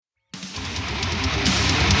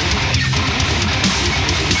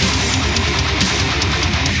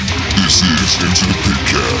This is Into the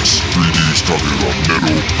Pitcast. 3Ds talking about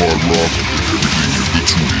metal, hard rock, and everything in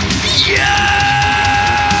between. Yeah!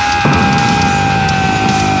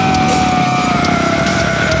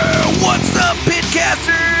 What's up,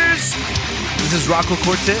 Pitcasters? This is Rocco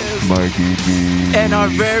Cortez. Mikey D. And our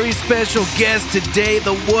very special guest today,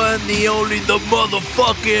 the one, the only, the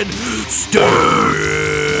motherfucking Stan.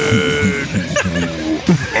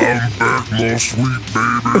 I'm back, my sweet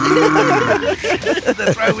baby.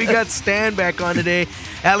 That's right, we got Stan back on today.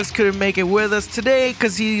 Alex couldn't make it with us today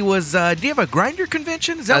because he was, do you have a grinder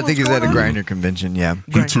convention? Is that I think he's at a grinder convention, yeah.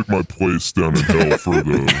 He took my place down in hell for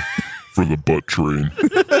the butt train.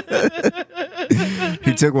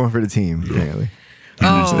 He took one for the team, apparently. He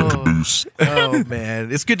was the caboose. Oh,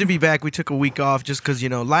 man. It's good to be back. We took a week off just because,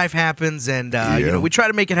 life happens and, we try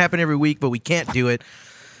to make it happen every week, but we can't do it.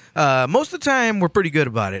 Most of the time, we're pretty good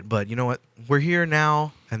about it, but you know what? We're here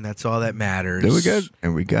now, and that's all that matters.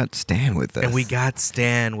 We got Stan with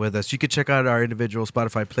us. You can check out our individual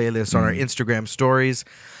Spotify playlists on our Instagram stories.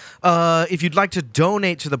 If you'd like to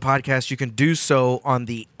donate to the podcast, you can do so on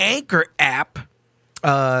the Anchor app.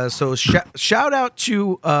 So shout out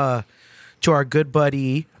to our good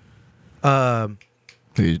buddy Chong.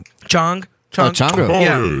 Chongo.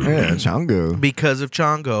 Yeah, Chongo. Because of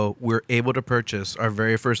Chongo, we're able to purchase our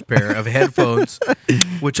very first pair of headphones,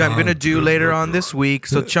 which I'm going to do later on this week.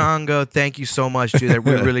 So Chongo, thank you so much, dude.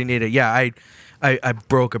 We really need it. Yeah, I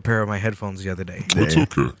broke a pair of my headphones the other day. That's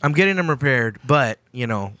okay. I'm getting them repaired, but,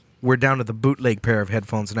 we're down to the bootleg pair of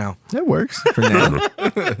headphones now. That works for now.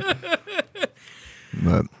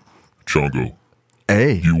 But, Chongo,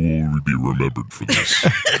 hey. you will be remembered for this.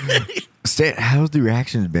 Stan, how's the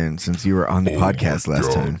reactions been since you were on the podcast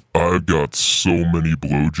last time? I've got so many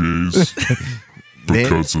blowjays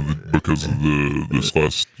because of that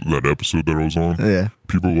episode that I was on. Yeah.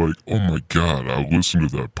 People are like, "Oh my god, I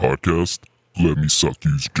listened to that podcast. Let me suck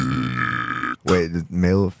you's dick." Wait,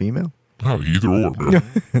 male or female? Either or, man.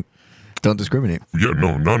 Don't discriminate. Yeah,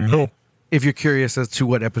 no, not in hell. If you're curious as to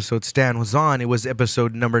what episode Stan was on, it was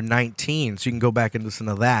episode number 19, so you can go back and listen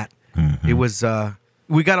to that. Mm-hmm. It was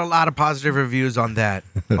we got a lot of positive reviews on that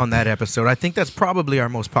episode. I think that's probably our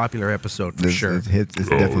most popular episode for sure. It's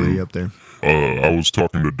definitely up there. I was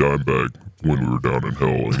talking to Dimebag when we were down in hell,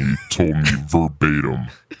 and he told me verbatim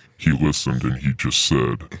he listened and he just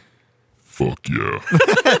said, "Fuck yeah."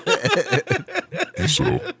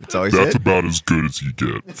 So that's about as good as you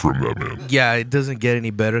get from that man. Yeah, it doesn't get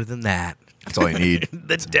any better than that. That's all you need.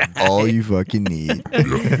 That's all you fucking need.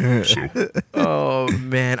 Yeah, so. Oh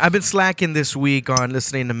man, I've been slacking this week on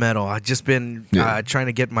listening to metal. I've just been trying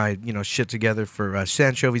to get my shit together for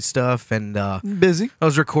Sanchovy stuff, and busy. I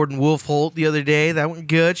was recording Wolf Holt the other day. That went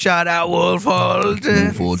good. Shout out Wolf Holt,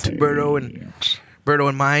 Berto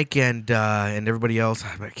and Mike, and everybody else.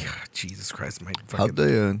 I'm like, Jesus Christ, my fucking. How'd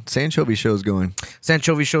the Sanchovy shows going?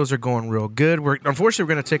 Sanchovy shows are going real good. Unfortunately,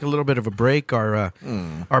 we're going to take a little bit of a break. Our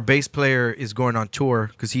bass player is going on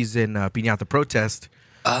tour because he's in Piñata Protest.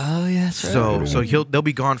 Oh yeah, so they'll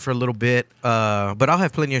be gone for a little bit. But I'll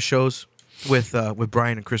have plenty of shows with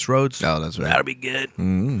Brian and Chris Rhodes. Oh, that's right. That'll be good.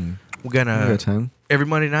 Mm. We're gonna every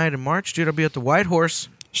Monday night in March, dude. I'll be at the White Horse.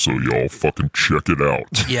 So y'all fucking check it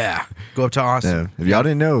out. Yeah, go up to Austin. Yeah. If y'all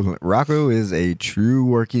didn't know, Rocco is a true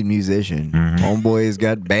working musician. Mm-hmm. Homeboy's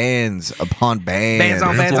got bands upon bands. Bands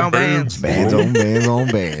on bands on bands. Bands on bands on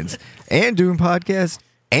bands. And doing podcasts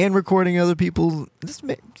and recording other people.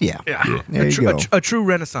 Yeah. There you go. A true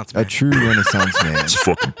Renaissance man. A true Renaissance man. It's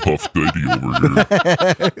fucking Puff Daddy over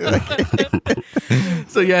here.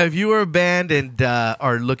 So yeah, if you are a band and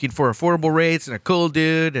are looking for affordable rates and a cool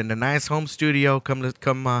dude and a nice home studio, come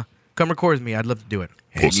record with me. I'd love to do it.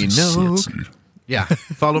 Pussy sexy. Yeah,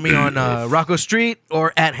 follow me on Rocco Street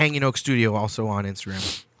or at Hanging Oak Studio, also on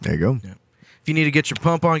Instagram. There you go. Yeah. If you need to get your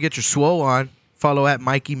pump on, get your swole on, follow at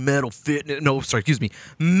Mikey Metal Fitness. No, sorry, excuse me,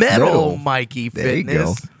 Metal Mikey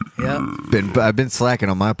Fitness. There you go. I've been slacking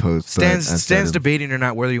on my posts. Stan's debating or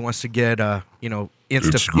not whether he wants to get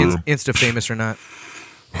Insta famous or not.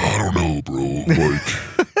 I don't know, bro.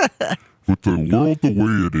 Like, with the world the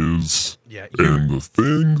way it is, and the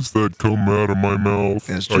things that come out of my mouth,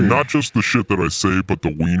 not just the shit that I say, but the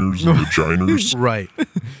wieners and vaginers. Right.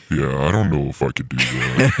 Yeah, I don't know if I could do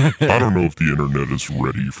that. I don't know if the internet is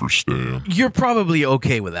ready for Stan. You're probably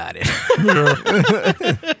okay without it. Yeah.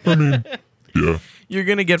 I mean, yeah. You're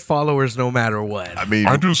going to get followers no matter what. I mean,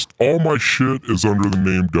 all my shit is under the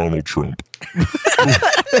name Donald Trump.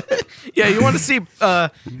 Yeah, you want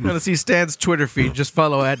to see Stan's Twitter feed, just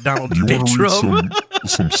follow at Donald You J. want to Trump. read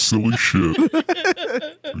some silly shit.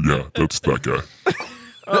 Yeah, that's that guy.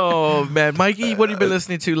 Oh, Oh man, Mikey, what have you been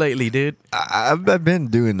listening to lately, dude? I've been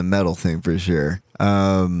doing the metal thing for sure.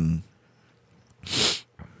 Oh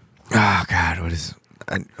God, what is?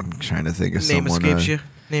 I'm trying to think of Name someone. escapes you.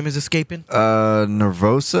 Name is escaping.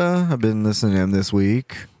 Nervosa. I've been listening to him this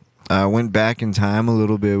week. I went back in time a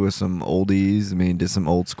little bit with some oldies. I mean, did some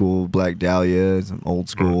old school Black Dahlia, some old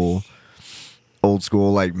school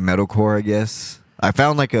like metalcore, I guess. I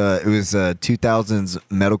found like it was a 2000s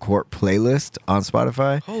metalcore playlist on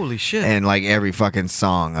Spotify. Holy shit! And like every fucking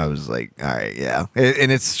song, I was like, all right, yeah.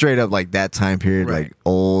 And it's straight up like that time period, Right. like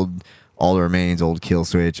old All the Remains, old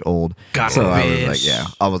Killswitch, old. Got so it, I was bitch. like, yeah,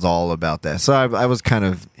 I was all about that. So I was kind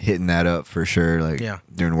of hitting that up for sure, like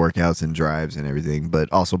doing workouts and drives and everything,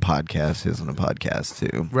 but also podcasts, isn't a podcast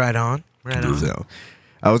too. Right on. So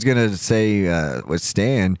I was gonna say with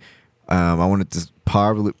Stan, I wanted to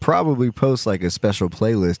probably post like a special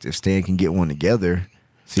playlist if Stan can get one together.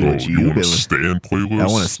 See what you want a Stan playlist? I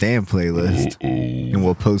want a Stan playlist, and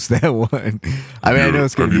we'll post that one. I mean, I know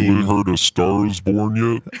it's gonna be. Have you heard of Star Is Born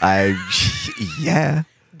yet? Yeah.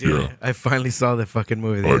 Dude, Yeah. I finally saw the fucking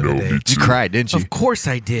movie the I other know. day. Me too. You cried, didn't you? Of course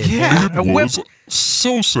I did. Yeah. man. I It wept, was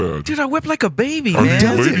so sad. dude. I wept like a baby, I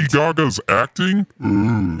man. mean, Lady Gaga's acting.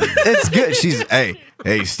 It's good. She's hey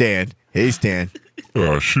Stan. Hey Stan.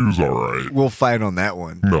 She was all right. We'll fight on that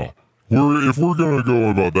one. No. If we're gonna go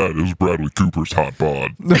about that, it's Bradley Cooper's hot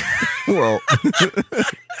bod. Well,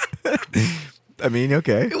 I mean,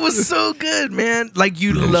 okay. It was so good, man. Like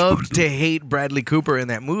you Yeah, it was loved pretty to good. hate Bradley Cooper in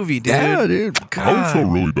that movie, dude. Yeah, dude. I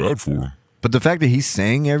felt really bad for him. But the fact that he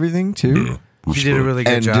sang everything too. Yeah. He did a really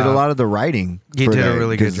good And job. did a lot of the writing. He for did a that,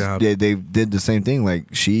 really good 'cause job. They did the same thing. Like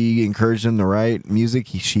she encouraged him to write music.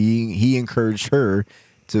 He encouraged her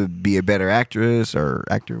to be a better actress or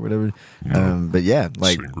actor, whatever. But yeah,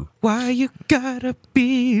 like Singer. Why you gotta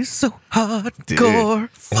be so hardcore?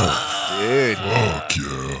 dude, Fuck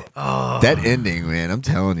yeah. that ending, man. I'm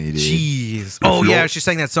telling you, dude. Jeez. Oh y'all- yeah, she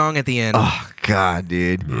sang that song at the end. Oh God,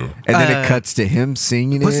 dude. Yeah. And then it cuts to him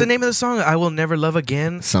singing What's it. the name of the song? I Will Never Love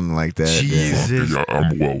Again. Something like that. Yeah. Jesus. Yeah,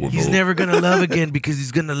 I'm well enough. He's never gonna love again because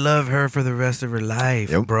he's gonna love her for the rest of her life,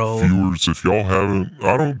 Yep. bro. Viewers, if y'all haven't,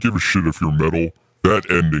 I don't give a shit if you're metal. That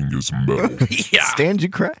ending is metal. Yeah. Stan, did you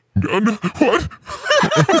cry? No, what?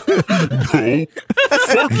 No.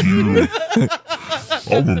 Fuck you.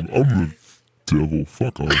 I'm the devil.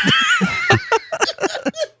 Fuck off.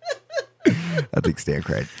 I think Stan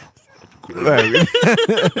cried. Right.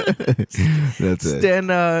 That's it. Stan,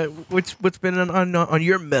 what's been on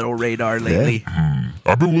your metal radar lately?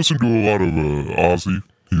 I've been listening to a lot of Ozzy.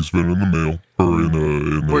 He's been in the mail. Or in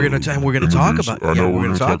the We're gonna talk about. I know we're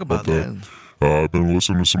gonna talk about that. I've been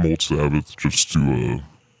listening to some old Sabbath just to.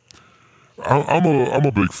 I'm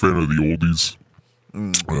a big fan of the oldies.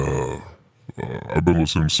 I've been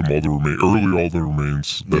listening to some early All the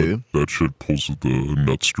Remains. That shit pulls at the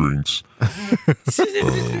nut strings.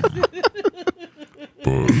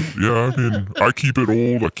 But yeah, I mean, I keep it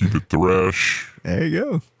old. I keep it thrash. There you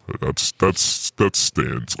go. That's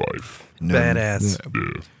Stan's life. No. Badass.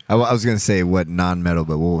 Yeah. I was gonna say what non-metal,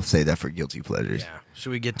 but we'll say that for guilty pleasures. Yeah.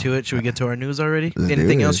 Should we get to it? Should we get to our news already? Let's do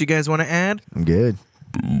Anything it. else you guys want to add? I'm good.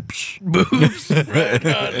 Boobs. Boobs. Right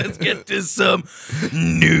on. Let's get to some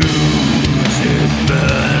news and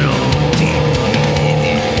metal.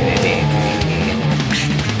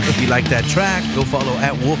 If you like that track, go follow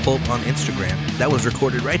at Wolf Hope on Instagram. That was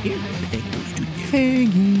recorded right here in the Hango Studio.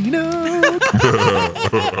 Hanging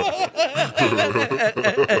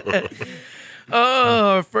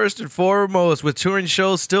out. First and foremost, with touring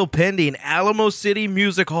shows still pending, Alamo City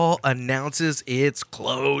Music Hall announces its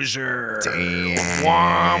closure.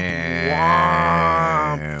 Womp,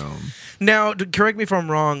 womp. Now, correct me if I'm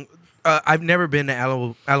wrong. I've never been to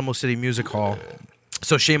Alamo City Music Hall,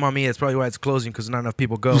 so shame on me. That's probably why it's closing, because not enough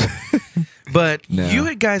people go. But No.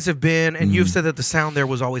 you guys have been, and you've said that the sound there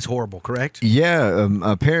was always horrible, correct? Yeah,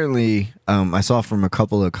 apparently, I saw from a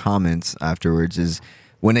couple of comments afterwards is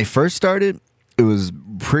when they first started, it was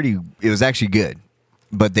actually good,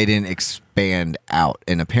 but they didn't expand out.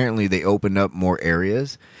 And apparently they opened up more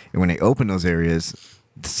areas. And when they opened those areas,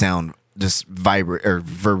 the sound just whatever.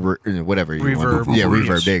 Reverb. Yeah,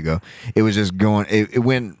 reverb. There you go. It was just going, it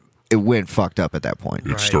went fucked up at that point.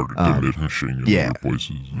 It started diminishing in other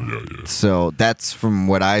places. Yeah. So that's from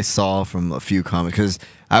what I saw from a few comments, because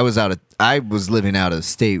I was living out of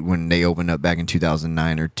state when they opened up back in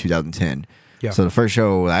 2009 or 2010. Yeah. So the first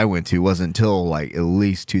show I went to wasn't until like at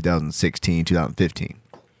least 2016, 2015.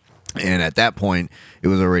 And at that point, it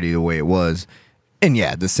was already the way it was. And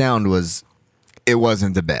yeah, the sound it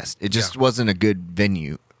wasn't the best. It just wasn't a good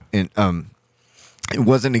venue. And it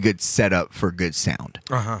wasn't a good setup for good sound.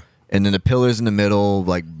 Uh-huh. And then the pillars in the middle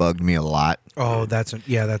like bugged me a lot. Oh, that's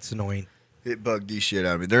annoying. It bugged the shit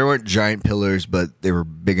out of me. There weren't giant pillars, but they were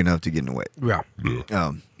big enough to get in the way.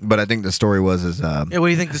 Yeah. But I think the story was Hey, what do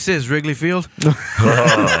you think this is, Wrigley Field?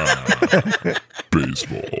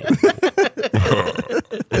 Baseball.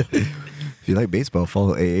 If you like baseball,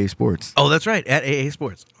 follow AA Sports. Oh, that's right, at AA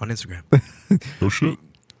Sports on Instagram. Oh shit.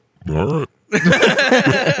 All right.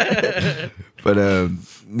 But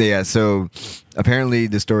yeah, so apparently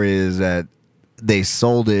the story is that they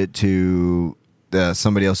sold it to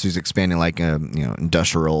somebody else who's expanding, like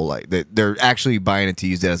industrial, like they're actually buying it to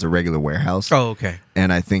use it as a regular warehouse. Oh, okay.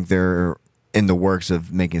 And I think they're in the works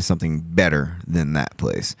of making something better than that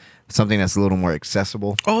place, something that's a little more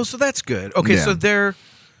accessible. Oh, so that's good. Okay, Yeah. so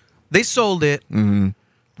they sold it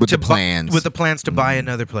With the plans. with the plans to buy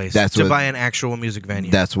another place, That's to what- buy an actual music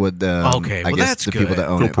venue. That's what the Okay, I well, guess that's the people good. that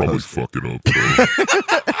own They'll it probably posted. fuck it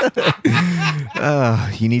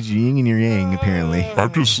up. You need your yin and your yang, apparently.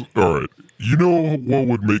 I'm just all right. You know what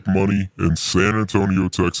would make money in San Antonio,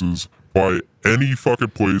 Texas? Buy any fucking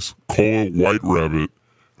place, call it White Rabbit,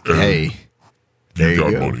 and Hey, there you you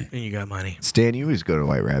got go. money. And you got money. Stan, you always go to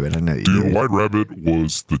White Rabbit. I know you Dude, do. White Rabbit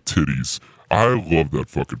was the titties. I love that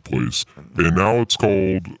fucking place. And now it's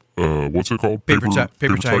called, what's it called? Paper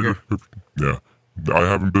Tiger. Yeah. I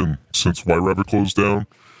haven't been since White Rabbit closed down.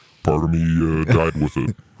 Part of me died with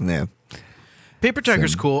it. Yeah. Paper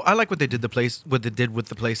Tiger's cool. I like what they did with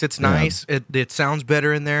the place. It's nice. It sounds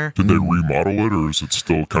better in there. Did they remodel it, or is it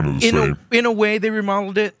still kind of the same? In a way, they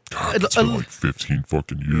remodeled it. God, it's been like 15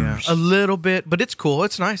 fucking years. A little bit, but it's cool.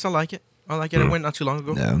 It's nice. I like it. I Yeah. went not too long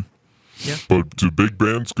ago. No. But do big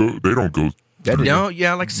bands go? They don't go. No,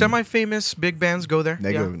 yeah, like semi-famous big bands go there.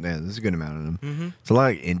 They yeah. go. Yeah, there's a good amount of them. It's a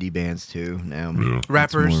lot of indie bands too now. Yeah. It's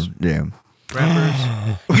Rappers. more- yeah.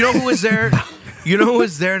 Rappers. You know who was there? You know who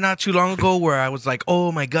was there not too long ago where I was like,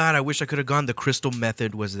 oh my God, I wish I could have gone. The Crystal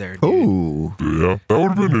Method was there, dude. Ooh. Yeah, that would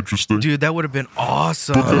have been interesting. Dude, that would have been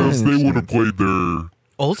awesome. Because they would have played their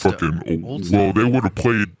Old stuff. fucking. Old Well, they would have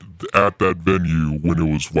played at that venue when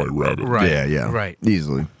it was White Rabbit. Right. Yeah. Right.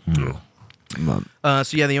 Easily. Yeah.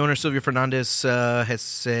 So yeah, the owner Sylvia Fernandez has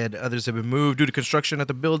said others have been moved due to construction at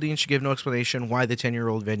the building. She gave no explanation why the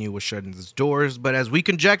 10-year-old venue was shutting its doors, but as we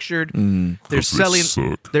conjectured, they're 'Cause they selling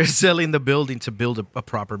suck. they're selling the building to build a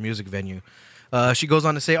proper music venue. She goes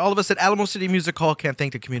on to say, all of us at Alamo City Music Hall can't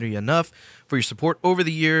thank the community enough for your support over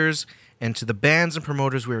the years, and to the bands and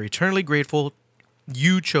promoters, we are eternally grateful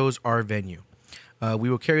you chose our venue. We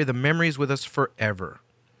will carry the memories with us forever.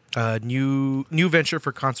 New venture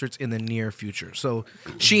for concerts in the near future. So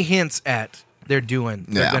she hints at they're doing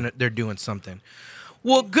something.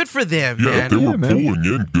 Well, good for them, Yeah, man. they were man. pulling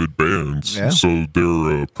in good bands, Yeah. so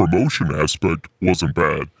their promotion aspect wasn't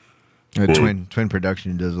bad. Twin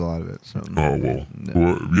Production does a lot of it. So. Oh well,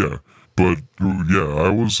 yeah, but yeah, I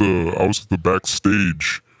was at the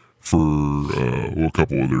backstage for a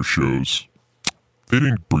couple of their shows. They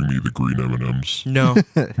didn't bring me the green M&Ms. No.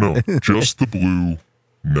 No, just the blue.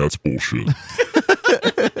 And that's bullshit.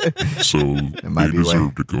 So might they be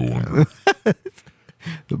deserve to go under.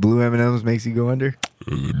 The blue M&Ms makes you go under.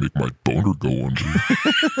 They make my boner go under.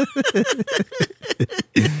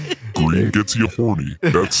 Green gets you horny.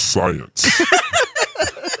 That's science.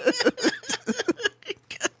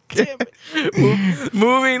 Damn it.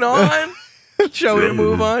 Moving on. Shall we Yeah,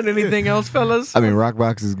 move man. on? Anything else, fellas? I mean,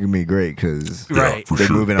 Rockbox is gonna be great because Right. for they're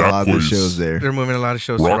sure. moving a That lot of their place- shows there. They're moving a lot of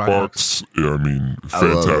shows to Rockbox. Rockbox, yeah, I mean, I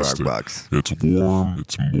love fantastic. Rockbox. It's warm,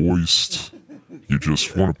 it's moist. You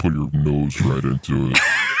just want to put your nose right into it.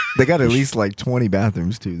 They got at least like 20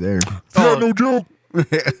 bathrooms too there. Yeah, no joke.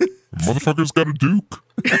 Motherfucker's got a Duke.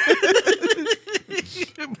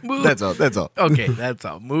 That's all. That's all. Okay, that's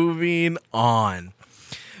all. Moving on.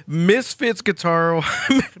 Misfits guitar.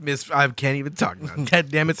 I can't even talk now. God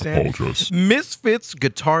damn it, Stan. Apologize. Misfits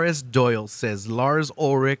guitarist Doyle says Lars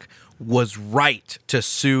Ulrich was right to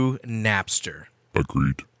sue Napster.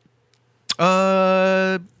 Agreed.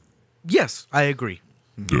 Yes, I agree.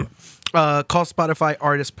 Yeah. Call Spotify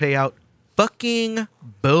artist payout fucking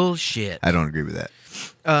bullshit. I don't agree with that.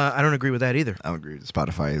 I don't agree with that either. I don't agree with the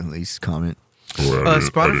Spotify at least comment. Oh, I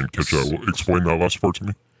didn't Spotify- catch that. Explain that last part to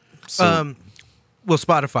me. Well,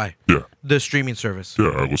 Spotify, Yeah. the streaming service. Yeah,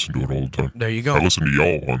 I listen to it all the time. There you go. I listen to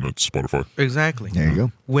y'all on that Spotify. Exactly. There you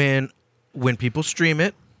go. When people stream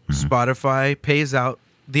it, Spotify pays out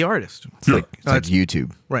the artist. Yeah. It's like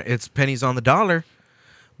YouTube. Right. It's pennies on the dollar,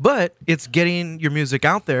 but it's getting your music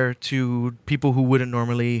out there to people who wouldn't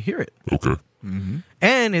normally hear it. Okay.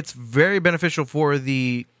 And it's very beneficial for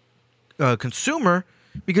the consumer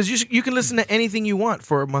because you can listen to anything you want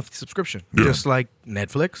for a monthly subscription, Yeah. just like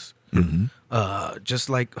Netflix, Just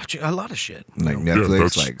like a lot of shit. Like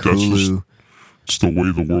Netflix, like Hulu. It's the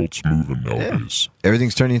way the world's moving nowadays. Yeah.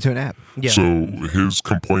 Everything's turning into an app. Yeah. So his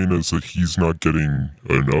complaint is that he's not getting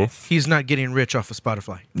enough. He's not getting rich off of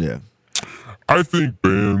Spotify. Yeah. I think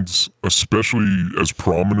bands, especially as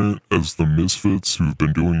prominent as the Misfits, who've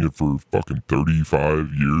been doing it for fucking 35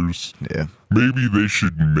 years, maybe they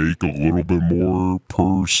should make a little bit more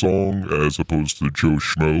per song as opposed to Joe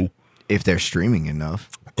Schmo. If they're streaming enough.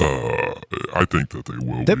 I think that they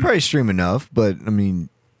will. They probably stream enough, but I mean,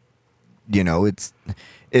 you know, it's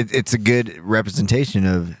a good representation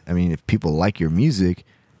of, I mean, if people like your music,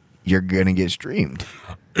 you're going to get streamed.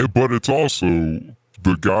 But it's also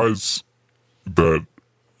the guys that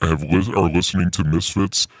are listening to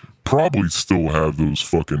Misfits probably still have those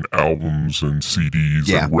fucking albums and CDs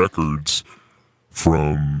and records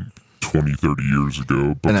from 20, 30 years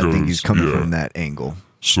ago. Because, and I think he's coming from that angle.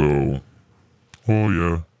 So,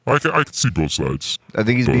 I can see both sides. I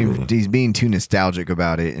think he's being too nostalgic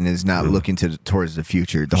about it and is not looking towards the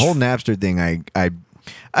future. The whole Napster thing, I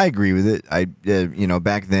agree with it. You know,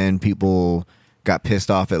 back then people got pissed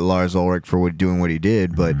off at Lars Ulrich for doing what he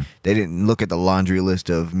did, but they didn't look at the laundry list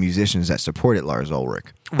of musicians that supported Lars Ulrich.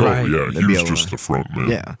 Right. Oh, yeah, he was just the front man.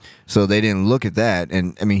 Yeah. So they didn't look at that.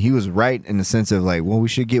 And, I mean, he was right in the sense of, like, well, we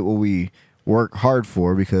should get what we work hard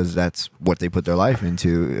for because that's what they put their life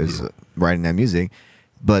into is writing that music.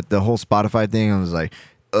 But the whole Spotify thing, I was like,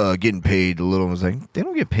 getting paid a little. I was like, they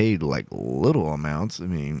don't get paid, like, little amounts. I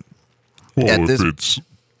mean... Well, if it's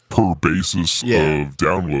per basis of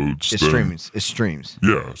downloads. It's streams.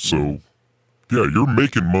 Yeah, so, you're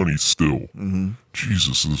making money still. Mm-hmm.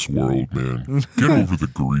 Jesus, this world, man. Get over the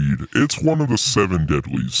greed. It's one of the 7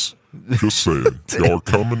 deadlies. Just saying. Y'all are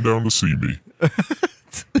coming down to see me.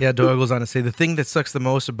 Yeah, Doyle goes on to say, the thing that sucks the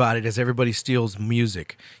most about it is everybody steals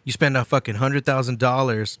music. You spend a fucking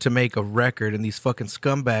 $100,000 to make a record, and these fucking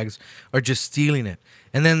scumbags are just stealing it.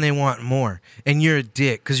 And then they want more. And you're a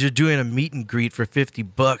dick because you're doing a meet and greet for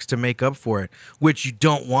 $50 to make up for it, which you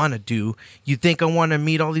don't want to do. You think I want to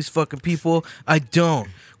meet all these fucking people? I don't.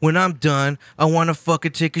 When I'm done, I want to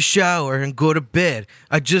fucking take a shower and go to bed.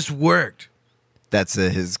 I just worked. That's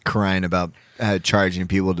his crying about charging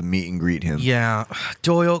people to meet and greet him. Yeah.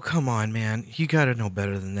 Doyle, come on, man. You got to know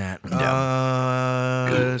better than that.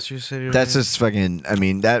 That's just fucking, I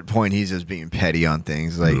mean, that point he's just being petty on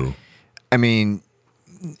things. Like, I mean,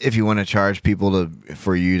 if you want to charge people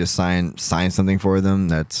for you to sign something for them,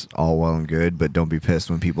 that's all well and good, but don't be pissed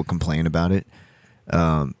when people complain about it.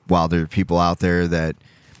 While there are people out there that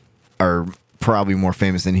are probably more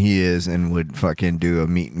famous than he is and would fucking do a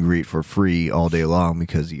meet and greet for free all day long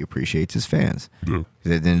because he appreciates his fans. Yeah.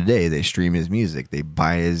 At the end of the day, they stream his music, they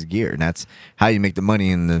buy his gear, and that's how you make the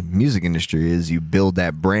money in the music industry is you build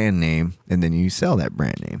that brand name and then you sell that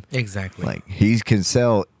brand name. Exactly. Like, he can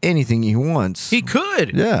sell anything he wants. He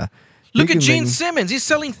could. Yeah. Look at Gene Simmons. He's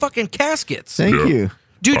selling fucking caskets. Thank you.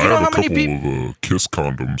 Dude, you know how many people of Kiss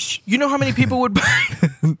condoms. You know how many people would buy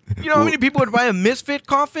You know how many people would buy a Misfit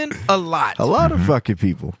coffin? A lot. A lot of fucking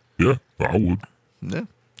people. Yeah, I would. Yeah.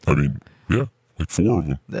 I mean, yeah, like 4 of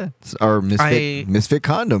them. Yeah. Or Misfit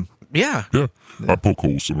condom. Yeah. Yeah. I poke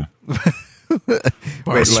holes in them.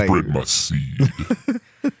 I spread my seed.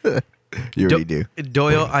 You already do.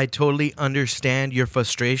 Doyle, I totally understand your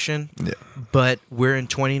frustration, but we're in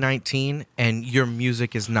 2019 and your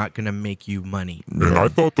music is not going to make you money. And I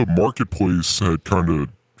thought the marketplace had kind of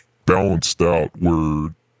balanced out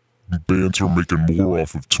where bands are making more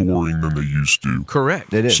off of touring than they used to.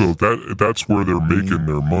 Correct. It is. So that's where they're making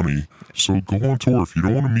their money. So go on tour. If you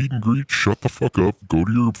don't want to meet and greet, shut the fuck up. Go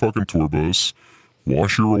to your fucking tour bus,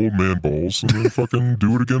 wash your old man balls, and then fucking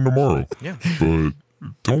do it again tomorrow. Yeah. But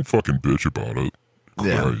don't fucking bitch about it.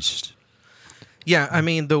 Christ. Yeah, I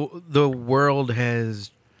mean the world has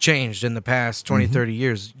changed in the past 20, 30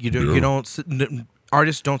 years.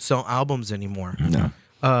 Artists don't sell albums anymore. No.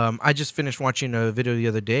 I just finished watching a video the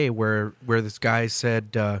other day where this guy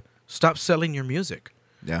said, "Stop selling your music.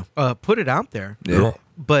 Yeah. Put it out there. Yeah.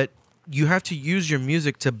 But you have to use your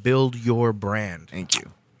music to build your brand. Thank you.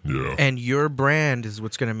 Yeah. And your brand is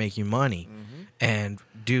what's going to make you money. Mm-hmm. And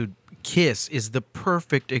dude, Kiss is the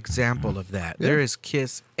perfect example of that. Yeah. There is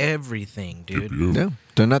Kiss everything, dude. Yeah.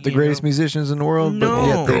 They're not the greatest musicians in the world, but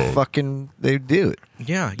yet they do it.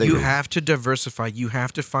 Yeah, you have to diversify. You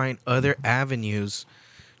have to find other avenues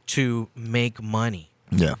to make money.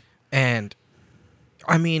 Yeah. And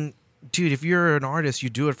I mean, dude, if you're an artist, you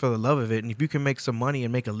do it for the love of it. And if you can make some money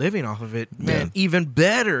and make a living off of it, man, even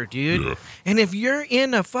better, dude. Yeah. And if you're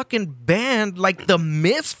in a fucking band like the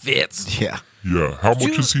Misfits, Yeah, how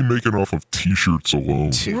much is he making off of T-shirts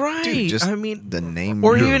alone? Right. Just I mean, the name.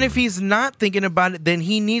 or even if he's not thinking about it, then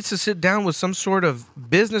he needs to sit down with some sort of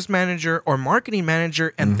business manager or marketing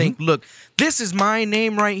manager and think, look, this is my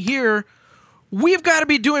name right here. We've got to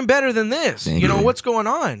be doing better than this. You know, what's going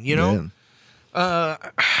on? You know?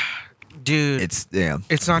 Dude, it's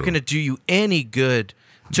not going to do you any good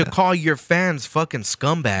to call your fans fucking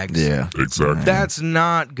scumbags. Yeah, exactly. That's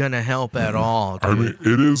not going to help at all, dude. I mean,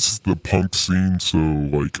 it is the punk scene, so,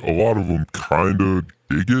 like, a lot of them kind of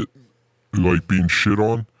dig it, like, being shit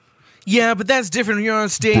on. Yeah, but that's different when you're on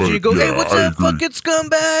stage and you go, hey, what's up, fucking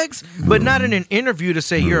scumbags? But not in an interview to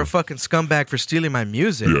say you're a fucking scumbag for stealing my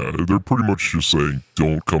music. Yeah, they're pretty much just saying,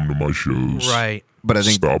 don't come to my shows. Right. But I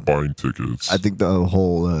think stop buying tickets. I think the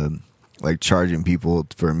whole, like, charging people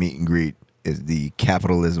for a meet and greet is the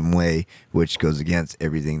capitalism way, which goes against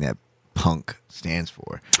everything that punk stands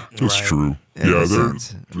for. That's true. Yeah,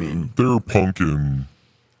 they're punk in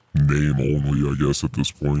name only, I guess, at this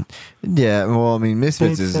point. Yeah, well, I mean,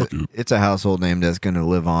 Misfits it's a household name that's going to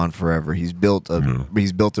live on forever. He's built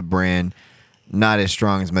a brand, not as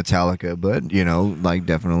strong as Metallica, but you know, like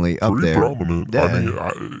definitely up pretty there. Prominent. Yeah. I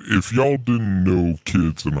mean, if y'all didn't know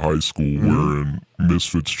kids in high school wearing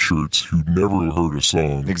Misfits shirts who never heard a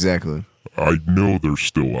song, Exactly. I know they're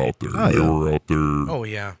still out there. They were out there. Oh,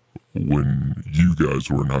 yeah. When you guys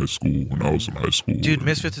were in high school, when I was in high school. Dude,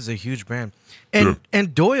 Misfits is a huge brand.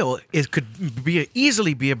 And Doyle could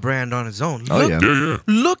easily be a brand on his own.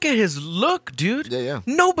 Look at his look, dude. Yeah.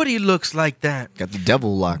 Nobody looks like that. Got the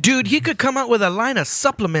devil lock. Dude, he could come out with a line of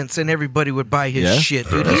supplements and everybody would buy his shit,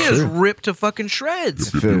 dude. He is ripped to fucking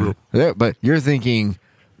shreds. Yeah, but you're thinking,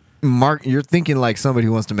 you're thinking like somebody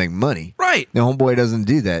who wants to make money. Right. The homeboy doesn't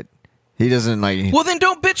do that. He doesn't like. Well, then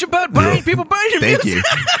don't bitch about people buying your music.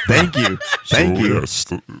 Thank you. Yeah,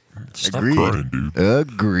 stop crying, dude.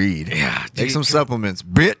 Agreed. Yeah, dude, take some supplements,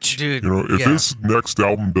 bitch. Dude, you know, if this next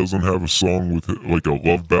album doesn't have a song with like a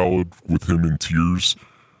love ballad with him in tears,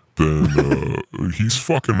 then he's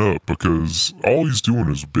fucking up because all he's doing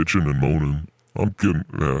is bitching and moaning. I'm getting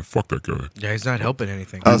fuck that guy. Yeah, he's not helping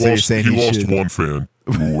anything. He lost one fan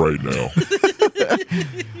right now.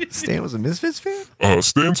 Stan was a Misfits fan?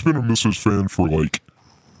 Stan's been a Misfits fan for like,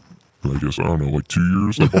 I guess, I don't know, like 2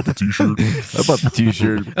 years. I bought the t-shirt. I bought the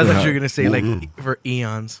t-shirt. I thought you were going to say for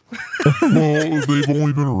eons. Well, they've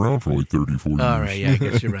only been around for like 30, 40 years. All right, yeah, I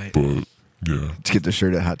guess you're right. But, yeah. To get the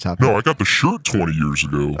shirt at Hot Topic. No, I got the shirt 20 years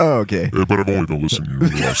ago. Oh, okay. But I've only been listening to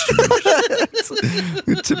it the last 2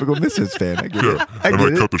 years. Typical Misfits fan. I get it. I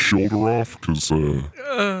cut the shoulder off because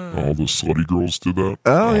all the slutty girls did that.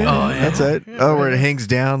 Oh, yeah. That's it. Oh, where it hangs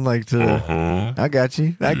down like to... I got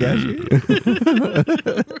you.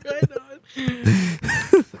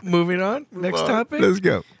 Moving on. Next topic. Let's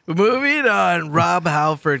go. Moving on. Rob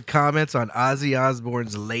Halford comments on Ozzy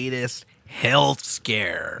Osbourne's latest health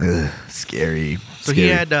scare. Scary. So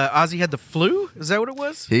Ozzy had the flu? Is that what it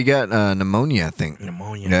was? He got pneumonia, I think.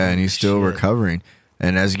 Pneumonia. Yeah, and he's still recovering.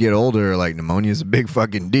 And as you get older, like, pneumonia is a big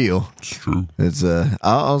fucking deal. It's true. It's I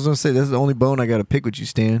was gonna say that's the only bone I gotta pick with you,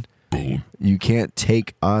 Stan. Bone. You can't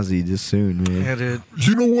take Ozzy this soon, man. Yeah, dude.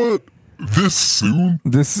 You know what? This soon?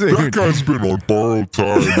 That guy's been on borrowed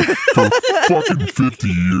time for fucking 50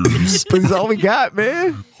 years. But he's all we got,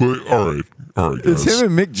 man. Like, all right, guys. It's him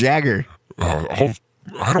and Mick Jagger. I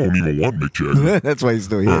don't even want Mick Jagger. That's why he's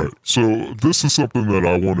still here. Right, so this is something that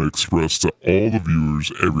I want to express to all the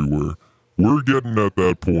viewers everywhere. We're getting at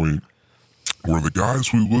that point where the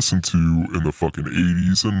guys we listened to in the fucking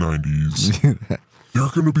 80s and 90s, they're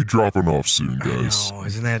going to be dropping off soon, guys. Oh,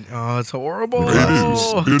 isn't that... Oh, it's horrible. It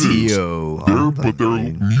is. But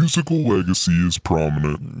their musical legacy is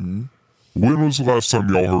prominent. Mm-hmm. When was the last time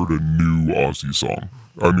y'all heard a new Ozzy song?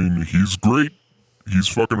 I mean, he's great. He's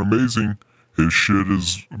fucking amazing. His shit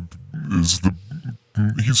is he's the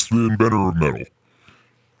inventor of metal.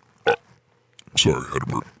 Sorry, I had a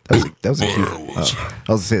burp. That was a cute. I was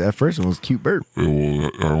gonna say that first one was a cute burp.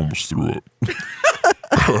 Well, I almost threw up.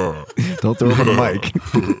 Don't throw up on the mic.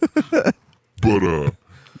 But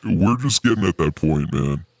we're just getting at that point,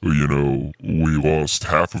 man. You know, we lost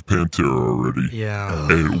half of Pantera already. Yeah.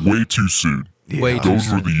 And way too soon. Yeah.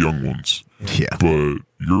 Those were the young ones. Yeah. But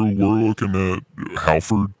we're looking at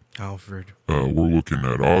Halford. We're looking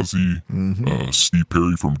at Ozzy. Mm-hmm. Steve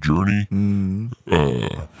Perry from Journey.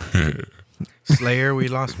 Mm-hmm. Slayer, we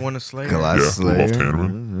lost one of Slayer. Slayer. We lost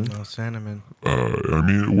Hanneman. Mm-hmm. Lost Hanneman. I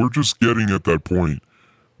mean, we're just getting at that point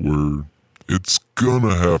where it's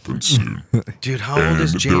gonna happen soon. Dude, how old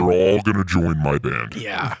is James? They're all gonna join my band.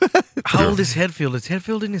 Yeah. How old is Hetfield? Is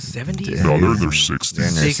Hetfield in his 70s? No, they're in their 60s. They're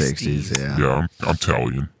in their 60s, yeah. Yeah, I'm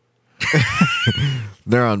Italian.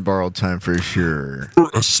 They're on borrowed time for sure.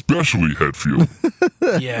 Especially Hetfield.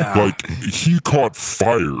 Yeah. Like, he caught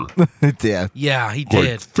fire. Yeah. Yeah, he Like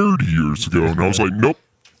did. 30 years ago. And I was like, nope.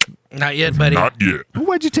 Not yet, buddy. Not yet.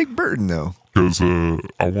 Why'd you take Burton though? Because I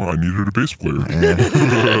needed a bass player.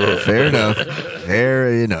 Fair enough. Fair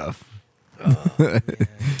enough.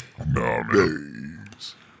 No, man.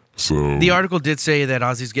 So, The article did say that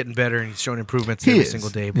Ozzy's getting better and he's showing improvements He every is.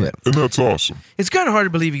 single day. But and that's awesome. it's kind of hard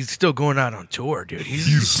to believe he's still going out on tour, dude. He's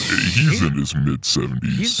in his mid-70s.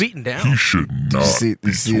 He's beaten down. He should not You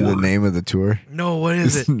be see the touring. name of the tour? No, what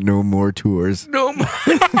is it? No more tours. No more.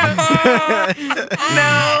 No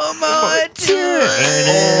more tour.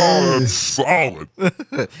 Oh, that's solid.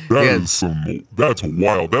 That's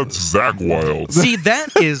wild. That's Zach Wild. See,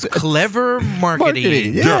 that is clever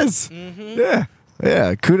marketing. Yes. Yeah.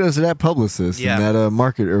 Yeah. Kudos to that publicist Yeah. and that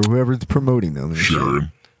market or whoever's promoting them.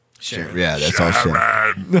 Sharon. Sure. Yeah, that's all shit.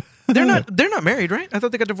 Sharon. They're not married, right? I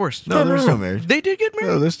thought they got divorced. No, they're still married. They did get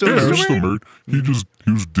married. No, they're still Yeah, married. they're still married.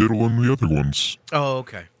 He was diddling the other ones. Oh,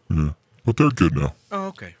 okay. Yeah. But they're good now. Oh,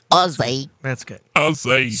 okay. Ozzy. That's good. I'll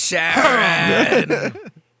say. Sharon.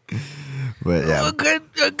 But yeah. I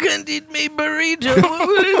couldn't eat me burrito.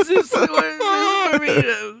 What is this? What is this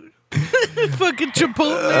burrito? Fucking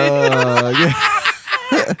Chipotle.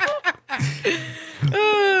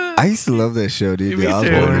 I used to love that show, dude. Me The too.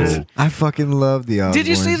 Osbournes. I fucking love the Osbournes. Did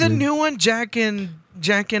you see the dude. new one? Jack and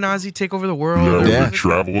Ozzy take over the world. Yeah, Or when Yeah. they're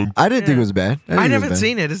traveling. I didn't think it was bad. I haven't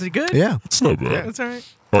seen it. Is it good? Yeah. It's not bad. That's all right.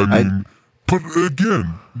 I mean, but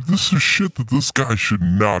again, this is shit that this guy should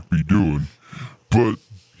not be doing. But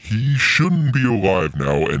he shouldn't be alive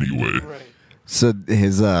now anyway. So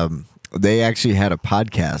his they actually had a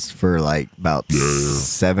podcast for like about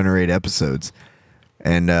 7 or 8 episodes,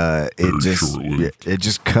 and it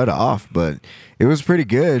just cut off, but it was pretty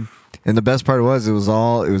good. And the best part was it was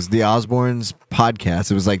the Osbournes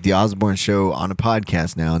podcast. It was like the Osbourne show on a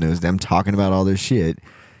podcast now, and it was them talking about all their shit.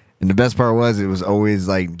 And the best part was it was always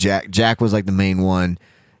like Jack was like the main one,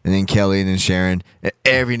 and then Kelly, and then Sharon. And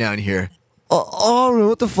every now and here, I don't know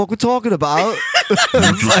what the fuck we're talking about.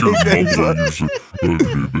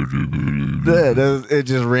 It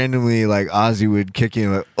just randomly like Ozzy would kick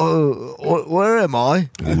in like, oh, where am I?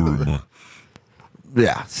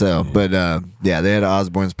 Yeah. So, but yeah, they had an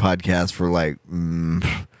Osbournes podcast for like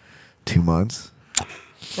 2 months.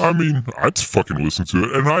 I mean, I'd fucking listen to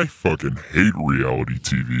it, and I fucking hate reality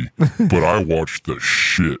TV, but I watched the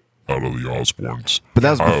shit out of the Osbournes. But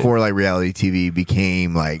that was before like reality TV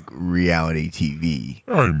became like reality TV.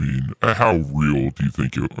 I mean, how real do you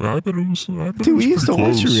think it? I bet it was. Dude, we used to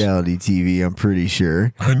watch reality TV. I'm pretty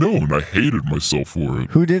sure. I know, and I hated myself for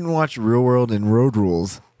it. Who didn't watch Real World and Road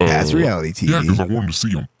Rules? That's reality TV. Yeah, because I wanted to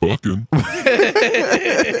see them fucking.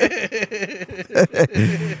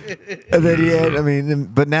 And then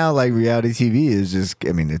but now like reality TV is just.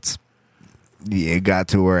 I mean, it got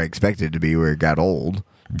to where I expected it to be, where it got old.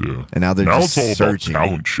 Yeah, And now they're just it's all searching. about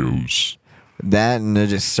talent shows. That, and they're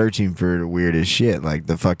just searching for the weirdest shit, like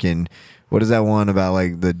the fucking what is that one about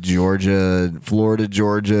like the Florida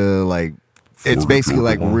Georgia, like it's basically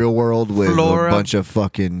like Real World with a bunch of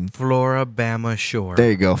fucking Floribama Shore.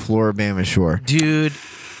 There you go, Floribama Shore, dude.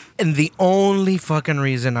 And the only fucking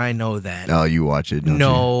reason I know that. Oh, you watch it? Don't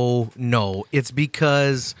you? No, it's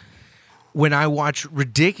because when I watch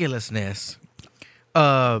Ridiculousness,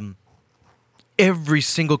 every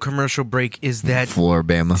single commercial break is that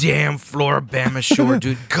Floribama. damn Floribama Shore,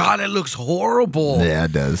 dude. God, it looks horrible. Yeah,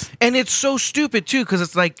 it does. And it's so stupid, too, because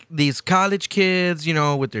it's like these college kids,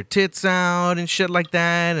 with their tits out and shit like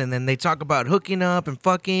that. And then they talk about hooking up and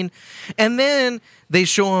fucking. And then they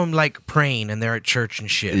show them, like, praying and they're at church and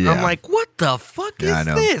shit. Yeah. I'm like, what the fuck is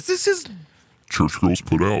this? This is... Church girls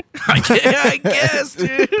put out. I guess, dude.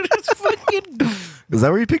 It's fucking... Is that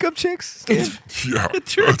where you pick up chicks? Yeah,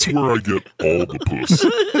 that's where I get all the puss.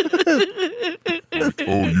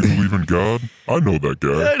 Oh, you believe in God? I know that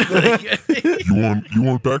guy. You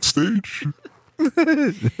want backstage?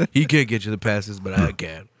 He can't get you the passes, but I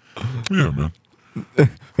can. Yeah, man.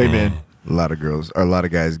 Hey, man. A lot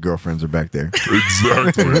of guys' girlfriends are back there.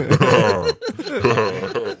 Exactly.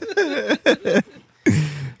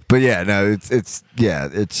 But yeah, no, it's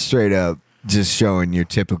straight up just showing your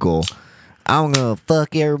typical. I'm gonna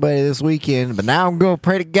fuck everybody this weekend, but now I'm gonna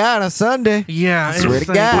pray to God on Sunday. Yeah, Swear it's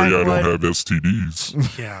to like, God. Pray I what- don't have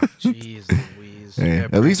STDs. Yeah, jeez Louise. Yeah,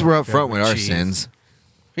 at least we're up front with our Jeez. sins.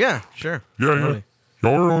 Yeah, sure. Yeah.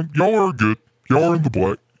 Totally. Y'all are good. Y'all are in the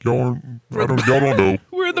black. Y'all don't know.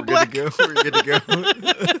 We're in the black. We're good to go.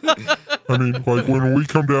 I mean, like when we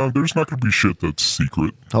come down, there's not gonna be shit that's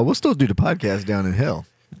secret. Oh, we'll still do the podcast down in hell.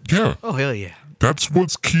 Yeah. Oh hell yeah. That's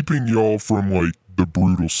what's keeping y'all from like the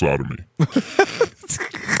brutal sodomy.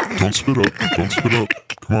 Don't spit up. Don't spit up.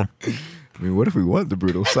 Come on. I mean, what if we want the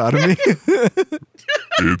brutal sodomy?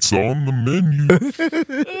 It's on the menu.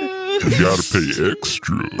 You gotta pay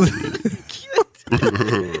extra.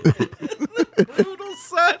 Brutal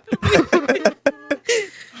sodomy.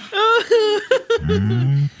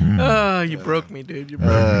 Oh, you broke me, dude. You broke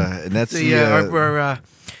me. And that's So,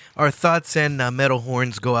 our thoughts and metal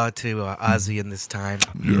horns go out to Ozzy in this time.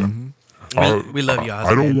 Yeah. We love you, Ozzy.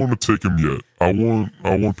 I don't want to take him yet. I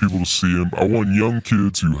want people to see him. I want young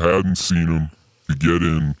kids who hadn't seen him to get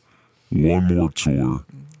in one more tour,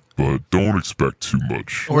 but don't expect too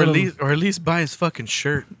much. Or at least buy his fucking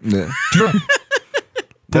shirt. Yeah. Yeah.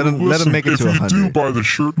 Let him make it to 100. If you do buy the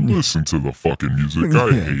shirt, listen to the fucking music.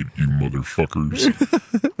 I hate you motherfuckers.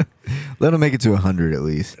 Let him make it to 100 at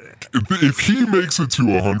least. If he makes it to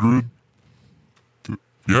 100,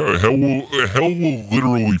 yeah, hell will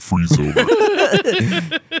literally freeze over.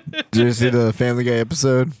 Did you see the Family Guy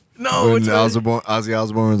episode? No, when Ozzy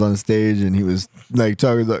Osbourne was on stage and he was like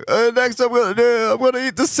talking like, next I'm gonna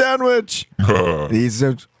eat the sandwich. And he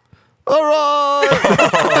said, all right.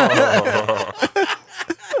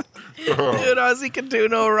 Dude, Ozzy can do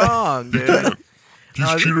no wrong, dude. He's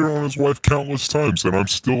cheated on his wife countless times, and I'm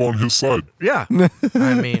still on his side. Yeah.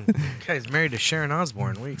 I mean, guy's married to Sharon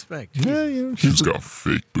Osbourne. What do you expect? Yeah, you know, She's got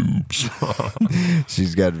fake boobs.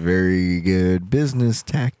 she's got very good business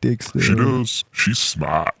tactics. There. She does. She's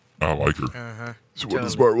smart. I like her. Uh-huh. So what the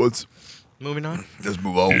smart ones. Moving on. Let's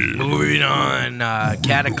move on. Yeah. Moving on.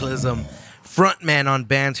 Cataclysm. Frontman on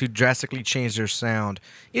bands who drastically changed their sound.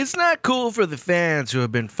 It's not cool for the fans who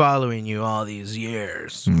have been following you all these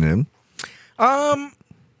years. Yeah.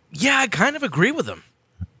 Yeah, I kind of agree with him.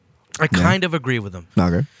 Okay.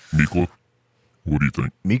 Miklo, what do you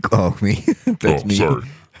think? Me? That's me. Sorry.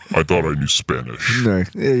 I thought I knew Spanish. No,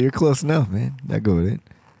 yeah, you're close enough, man. I go with it.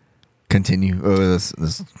 Continue. Oh, let's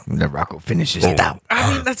let Rocco finish his thought.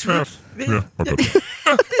 I mean, that's right. Yeah, my bad.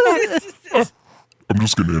 I'm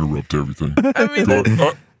just going to interrupt everything. I mean, Go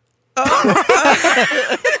ahead.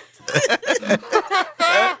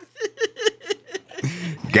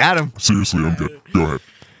 Got him. Seriously, I'm good. Go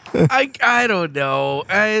ahead. I don't know.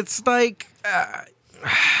 It's like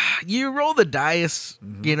you roll the dice,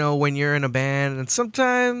 you know, when you're in a band, and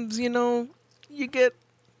sometimes, you know, you get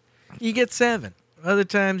 7. Other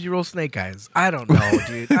times you roll snake eyes. I don't know,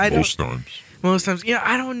 dude. Most times. Yeah,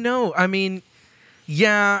 I don't know. I mean,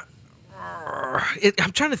 yeah.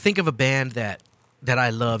 I'm trying to think of a band that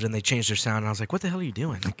I loved and they changed their sound, and I was like, what the hell are you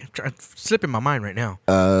doing? Like, it's slipping my mind right now.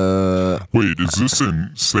 Wait, is this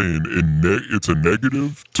saying it's a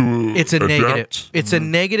negative to It's a adapt? negative. It's a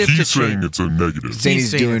negative He's to saying change. it's a negative. Saying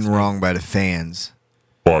he's saying doing it's- wrong by the fans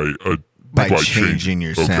by changing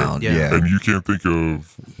your Okay. sound. Yeah. And you can't think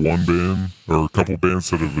of one band or a couple bands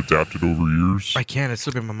that have adapted over years? I can't. It's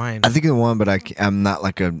slipping my mind. I think of the one, but I'm not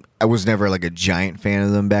like I was never like a giant fan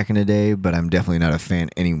of them back in the day, but I'm definitely not a fan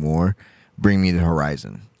anymore. Bring Me the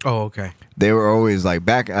Horizon. Oh, okay. They were always like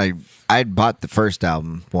back. I'd bought the first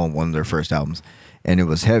album, one of their first albums, and it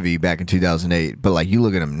was heavy back in 2008. But like you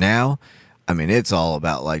look at them now, I mean, it's all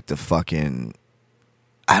about like the fucking.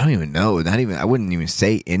 I don't even know. I wouldn't even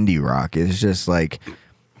say indie rock. It's just like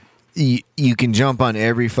you can jump on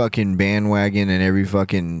every fucking bandwagon and every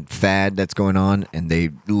fucking fad that's going on, and they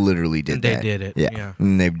literally did that. They did it. Yeah. Yeah.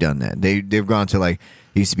 And they've done that. They've gone to like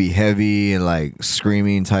it used to be heavy and like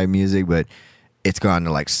screaming type music, but it's gone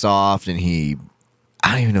to like soft, and I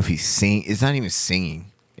don't even know if he's singing. It's not even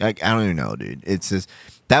singing. Like I don't even know, dude. It's just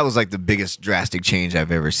that was like the biggest drastic change I've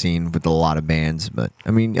ever seen with a lot of bands. But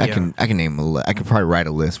I mean, I can name I can probably write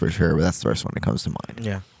a list for sure, but that's the first one that comes to mind.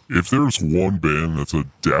 Yeah. If there's one band that's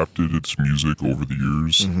adapted its music over the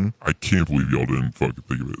years, I can't believe y'all didn't fucking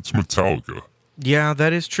think of it. It's Metallica. Yeah,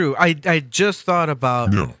 that is true. I just thought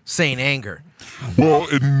about Yeah. Saint Anger. Well,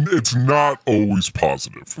 it's not always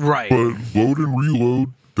positive. Right. But Load and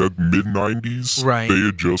Reload, that mid-90s, Right. they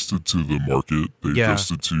adjusted to the market. They Yeah.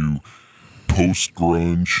 adjusted to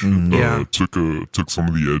post-grunge. Yeah. Took some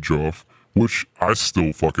of the edge off, which I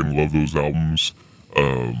still fucking love those albums.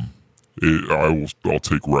 I'll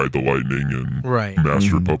take Ride the Lightning and Right.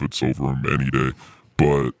 Master of Puppets over them any day.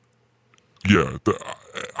 But yeah,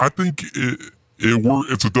 I think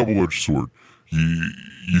it's a double-edged sword.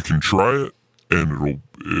 You can try it and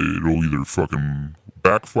it'll either fucking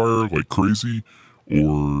backfire like crazy,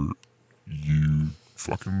 or you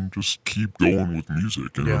fucking just keep going with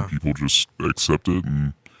music and then people just accept it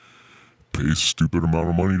and pay a stupid amount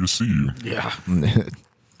of money to see you. Yeah.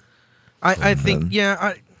 I think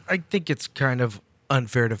I think it's kind of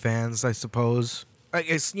unfair to fans, I suppose. I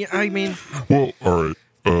guess. Yeah, I mean. Well, all right.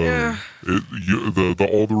 Yeah. The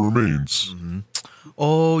All the Remains. Mm-hmm.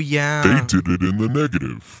 Oh yeah. They did it in the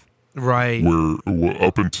negative. Right. Where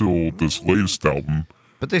up until this latest album.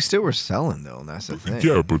 But they still were selling though, and that's the thing.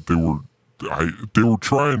 Yeah, but they were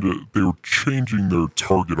changing their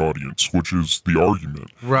target audience, which is the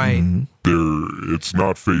argument. Right. Mm-hmm. It's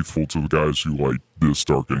not faithful to the guys who like This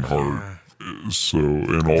Dark and Hard. So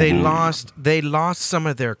and all they lost some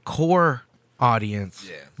of their core audience.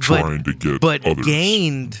 Yeah. Trying to get others.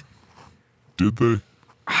 Gained. Did they?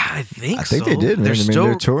 I think they did. Man. They're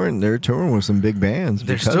they're touring with some big bands.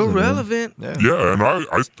 They're still relevant. Yeah, and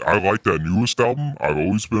I like that newest album. I've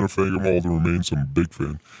always been a fan of All the Remains. I'm a big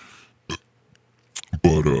fan.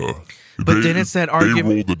 But then it's that argument.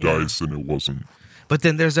 They rolled the dice and it wasn't. But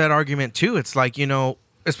then there's that argument too. It's like,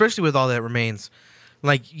 especially with All That Remains,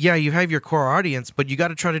 like, yeah, you have your core audience, but you got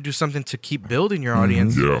to try to do something to keep building your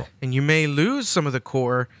audience. Yeah. And you may lose some of the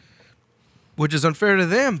core, which is unfair to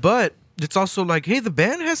them, but it's also like, hey, the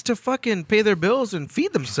band has to fucking pay their bills and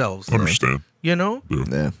feed themselves. Understand.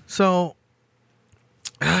 Yeah. So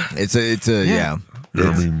it's a yeah.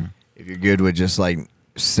 I mean, if you're good with just like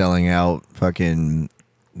selling out fucking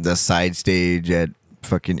the side stage at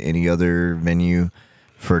fucking any other venue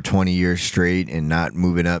for 20 years straight and not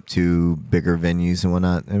moving up to bigger venues and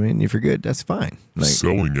whatnot, I mean, if you're good, that's fine. Like,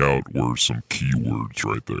 selling out were some keywords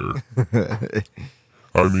right there.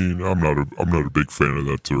 I mean, I'm not a big fan of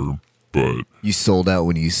that term, but you sold out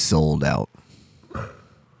when you sold out.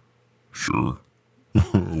 Sure.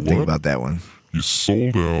 Think about that one. You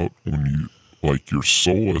sold out when you, like, your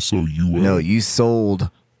soul, S-O-U-L? No, you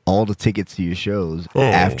sold all the tickets to your shows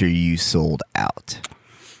after you sold out.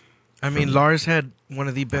 I mean, Lars had one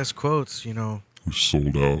of the best quotes, Who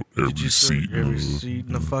sold out every seat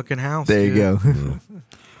in the fucking house. There you go. Yeah.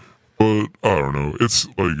 But, I don't know. It's,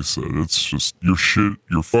 like I said, it's just, your shit,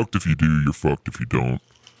 you're fucked if you do, you're fucked if you don't.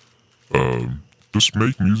 Just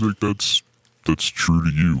make music that's true to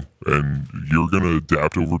you, and you're gonna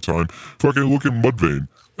adapt over time. Fucking look at Mudvayne,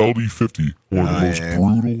 LD50, one of the most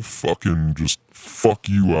brutal fucking just fuck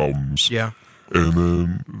you albums. Yeah. And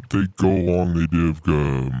then they go along, they did,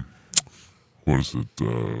 what is it?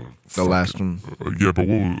 The last one. Yeah, but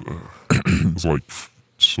it was like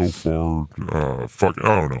so far, fucking,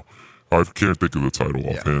 I don't know. I can't think of the title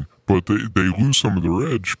offhand. But they lose some of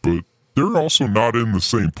their edge, but they're also not in the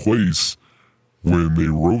same place when they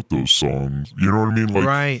wrote those songs. You know what I mean? Like,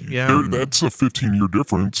 right, yeah. That's a 15-year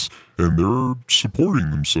difference, and they're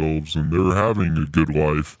supporting themselves, and they're having a good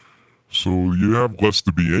life. So you have less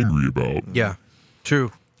to be angry about. Yeah,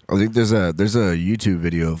 true. I think there's a YouTube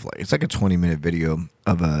video of it's like a 20-minute video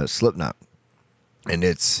of a Slipknot, and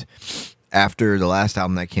it's after the last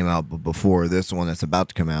album that came out, but before this one that's about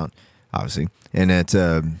to come out, obviously. And it's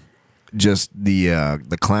just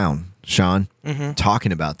the clown Sean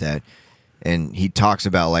talking about that. And he talks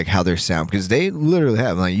about like how their sound, because they literally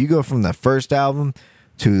have, like, you go from the first album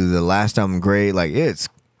to the last album, great, like it's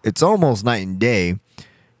almost night and day,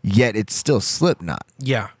 yet it's still Slipknot.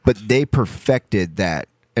 Yeah. But they perfected that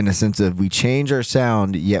in the sense of we change our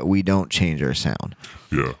sound, yet we don't change our sound.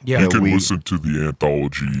 Yeah. Yeah. You can listen to the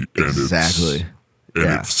anthology and exactly.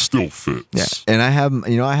 It still fits. Yeah. And I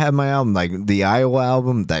have my album, like the Iowa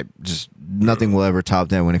album, that just nothing will ever top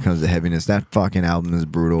that when it comes to heaviness. That fucking album is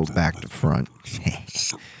brutal back to front.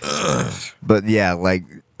 But yeah, like,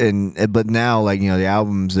 but now, like, the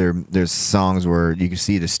albums, there's songs where you can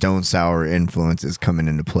see the Stone Sour influences coming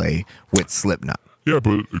into play with Slipknot. Yeah,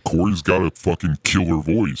 but Corey's got a fucking killer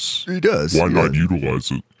voice. He does. Why not utilize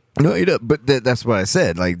it? No, he does. But that's what I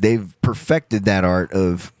said. Like, they've perfected that art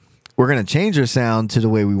of, we're going to change our sound to the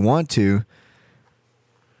way we want to,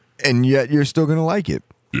 and yet you're still going to like it.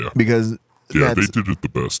 Yeah. Because they did it the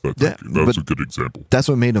best. I think. That's a good example. That's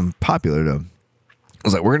what made them popular, though. It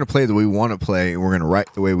was like, we're going to play the way we want to play, and we're going to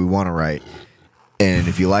write the way we want to write. And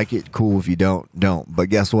if you like it, cool. If you don't, don't. But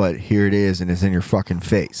guess what? Here it is, and it's in your fucking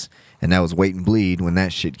face. And that was Wait and Bleed when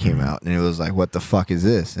that shit came out. And it was like, what the fuck is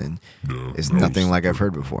this? And it's nothing like I've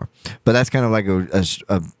heard before. But that's kind of like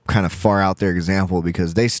a kind of far out there example,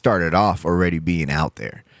 because they started off already being out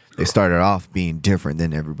there. They started off being different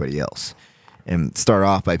than everybody else. And start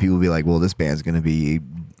off by people be like, well, this band's going to be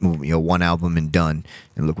one album and done.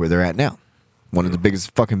 And look where they're at now. One of the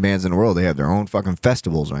biggest fucking bands in the world. They have their own fucking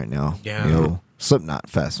festivals right now. Yeah. Slipknot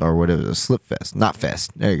Fest or whatever. Slip Fest. Not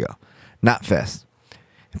Fest. There you go. Not Fest.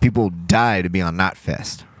 And people die to be on Not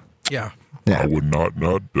Fest. Yeah. I would not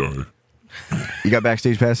die. You got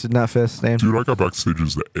backstage passes to Knotfest, Stan? Dude, I got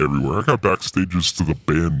backstages to everywhere. I got backstages to the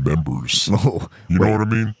band members. Oh, you know what I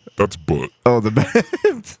mean? That's butt. Oh, the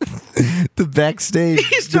the backstage.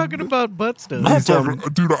 He's talking about butt stuff.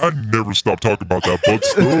 Dude, I never stop talking about that butt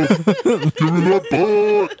stuff. Give me that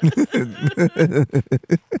butt.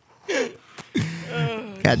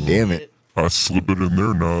 God damn it. I slip it in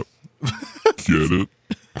there, not get it.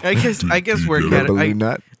 I guess where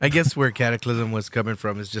I guess where Cataclysm was coming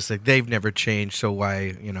from is just like they've never changed, so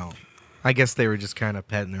why, I guess they were just kind of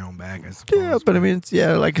patting their own back, I suppose. Yeah, but I mean,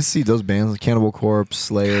 I can see those bands like Cannibal Corpse,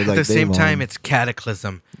 Slayer. At the same time, it's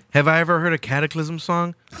Cataclysm. Have I ever heard a Cataclysm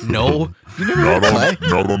song? No. You never heard Clay?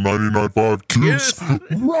 Not on 99.5 Kiss.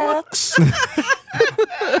 Rocks.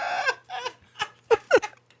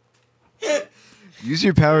 Use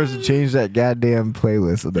your powers to change that goddamn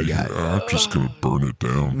playlist that they got. Yeah, I'm just gonna burn it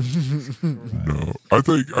down. No, I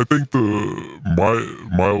think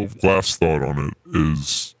my last thought on it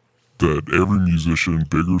is that every musician,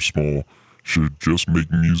 big or small, should just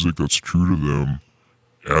make music that's true to them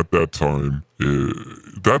at that time.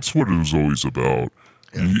 That's what it was always about.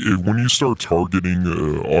 When you start targeting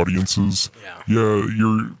audiences,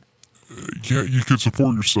 you could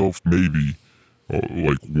support yourself maybe.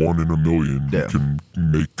 Like 1 in a million, you can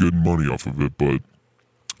make good money off of it, but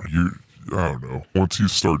I don't know. Once you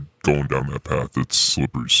start going down that path, it's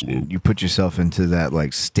slippery slope. You put yourself into that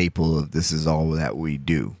like staple of this is all that we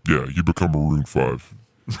do. Yeah, you become Maroon 5.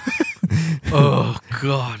 Oh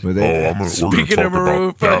God! We're gonna talk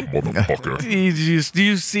about that motherfucker. Do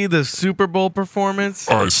you see the Super Bowl performance?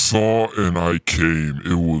 I saw and I came.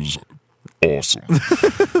 It was awesome.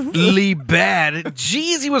 Lee bad.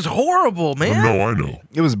 Jeez, he was horrible, man. No, I know.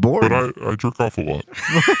 It was boring. But I jerk off a lot.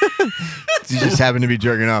 You just happened to be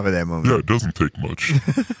jerking off at that moment. Yeah, it doesn't take much.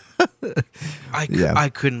 I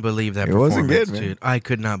couldn't believe that performance, wasn't good, dude. I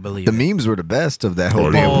could not believe the memes were the best of that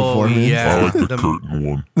whole damn performance. Yeah. I like the curtain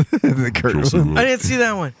one. The curtain one. I didn't see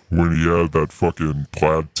that one. When he had that fucking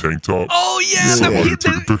plaid tank top. Oh, yeah. Somebody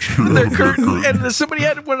took a picture of their curtain. And somebody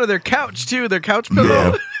had one of their couch, too. Their couch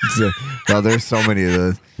pillow. Yeah. No, there's so many of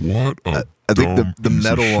those. What a I think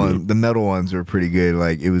the metal ones were pretty good.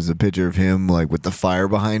 Like, it was a picture of him, like, with the fire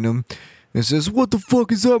behind him. It says, "What the fuck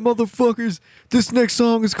is up, motherfuckers? This next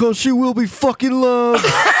song is called She Will Be Fucking Loved."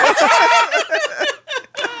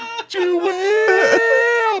 She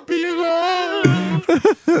will be loved.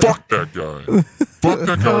 Fuck that guy. Fuck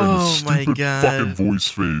that guy with his stupid fucking voice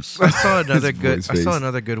face. I saw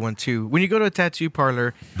another good one too. When you go to a tattoo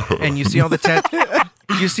parlor and you see all the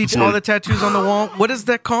all the tattoos on the wall, what is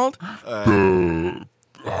that called? Oh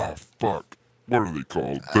fuck. What are they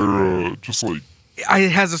called? They're just like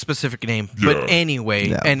it has a specific name, but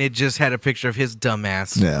anyway, and it just had a picture of his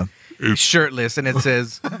dumbass, shirtless, and it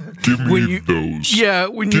says, "Give me those." Yeah,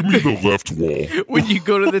 give me the left wall. When you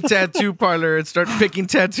go to the tattoo parlor and start picking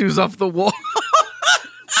tattoos off the wall.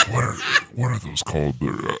 What are those called?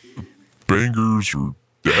 They're bangers or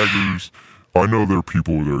daggers. I know there are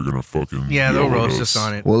people that are gonna fucking they'll roast us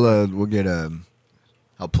on it. We'll get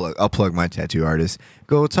I'll plug my tattoo artist.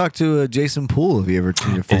 Go talk to Jason Poole if you ever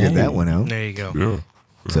figured that one out. There you go. Yeah.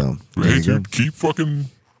 So hey, dude, keep fucking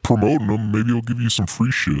promoting them. Maybe he'll give you some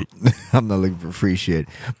free shit. I'm not looking for free shit,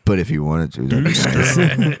 but if you wanted to, that'd be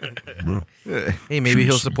nice. Hey, maybe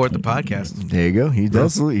he'll support the podcast. There you go. He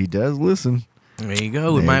does. He does listen. There you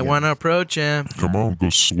go. We might want to approach him. Come on,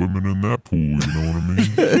 go swimming in that pool. You know what I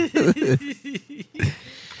mean?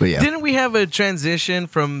 But yeah. Didn't we have a transition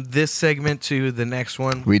from this segment to the next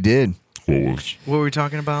one? We did. What were we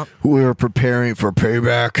talking about? We were preparing for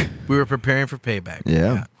payback.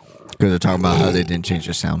 Yeah. Because they're talking about how they didn't change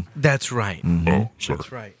the sound. That's right. Mm-hmm. Oh, sorry.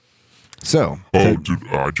 That's right. So. Dude,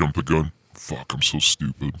 I jumped the gun. Fuck, I'm so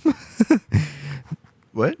stupid.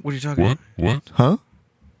 What? What are you talking about? What? Huh?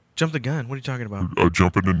 Jump the gun. What are you talking about?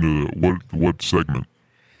 Jumping into what segment?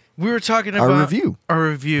 We were talking about our review. Our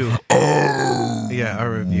review. Oh. Yeah,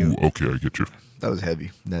 our review. Ooh, okay, I get you. That was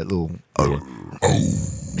heavy. That little.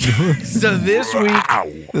 So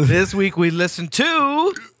this week we listened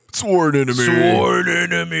to Sworn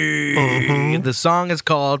Enemy. Uh-huh. The song is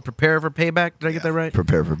called "Prepare for Payback." Did I get that right?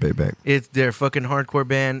 Prepare for Payback. It's their fucking hardcore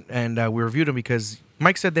band, and we reviewed them because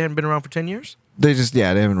Mike said they hadn't been around for 10 years. They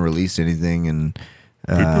haven't released anything, and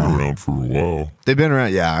they've been around for a while. They've been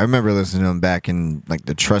around, yeah. I remember listening to them back in like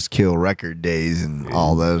the Trustkill record days and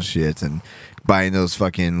all those shits, and buying those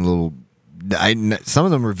fucking little. Some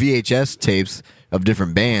of them were VHS tapes of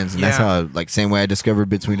different bands, and that's how, like, same way I discovered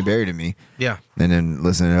Between the Buried and Me. Yeah. And then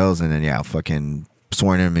listening to those, and then fucking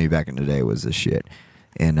Sworn Enemy back in the day was the shit.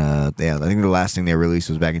 And I think the last thing they released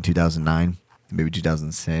was back in 2009, maybe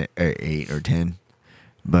 2008 or 10.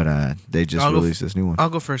 But they just released this new one. I'll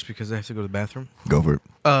go first because I have to go to the bathroom. Go for it.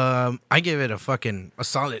 I give it a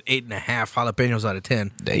solid 8.5 jalapenos out of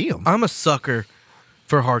 10. Damn. I'm a sucker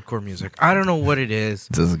for hardcore music. I don't know what it is.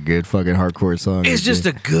 This is a good fucking hardcore song. It's just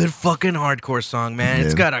a good fucking hardcore song, man. Yeah.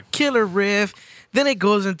 It's got a killer riff. Then it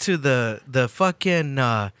goes into the fucking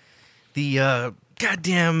goddamn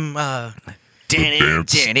the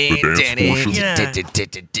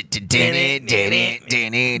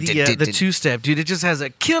two-step, dude. It just has a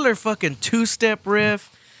killer fucking two-step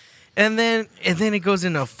riff. And then it goes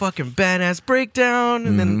into a fucking badass breakdown.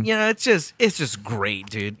 And then it's just great,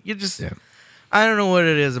 dude. I don't know what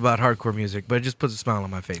it is about hardcore music, but it just puts a smile on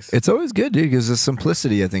my face. It's always good, dude, because the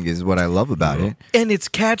simplicity, I think, is what I love about it. And it's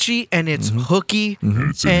catchy, and it's hooky.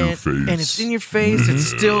 And it's in your face. And it's in your face. It's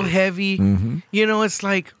still heavy. You know, it's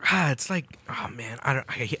like, oh, man,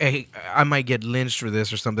 I might get lynched for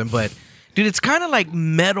this or something, but, dude, it's kind of like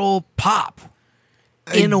metal pop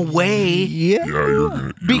in a way. Yeah. You're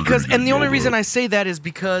gonna the only reason I say that is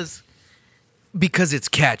because it's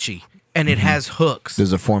catchy. And it has hooks.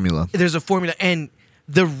 There's a formula. And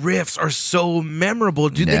the riffs are so memorable,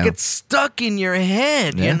 dude. They get stuck in your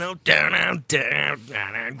head, you know?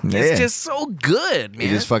 It's just so good, man. It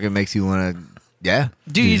just fucking makes you want to,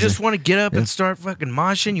 Dude, you just want to get up and start fucking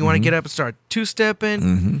moshing. You want to get up and start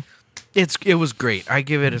two-stepping. It was great. I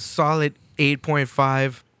give it a solid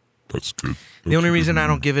 8.5. That's good. The only reason I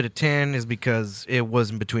don't give it a 10 is because it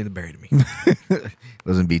wasn't Between the Buried and Me. It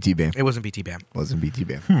wasn't BT Bam. It wasn't BT Bam.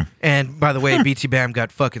 And by the way, BT Bam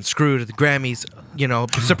got fucking screwed at the Grammys. You know,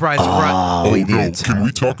 surprise, surprise. Oh, he did. Can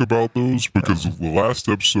we talk about those? Because the last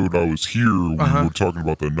episode I was here, we were talking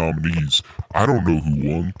about the nominees. I don't know who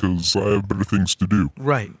won because I have better things to do.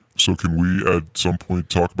 Right. So can we at some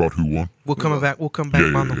point talk about who won? We'll come back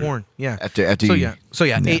on the horn. Yeah. After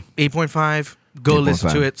 8.5. Go listen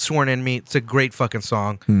to it. Sworn Enemy. It's a great fucking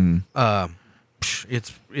song.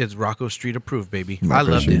 It's Rocco Street approved, baby. I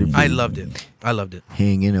loved it.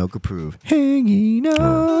 Hanging Oak approved. Hanging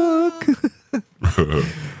Oak.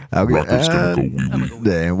 Rocco's gonna go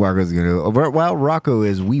wee-wee. Rocco's gonna. While Rocco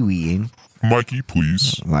is wee-weeing, Mikey,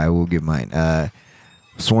 please. I will give mine.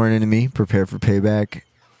 Sworn Enemy. Prepare for Payback.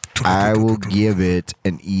 I will give it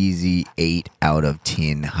an easy 8 out of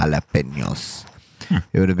 10 jalapenos.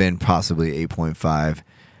 It would have been possibly 8.5.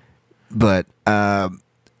 But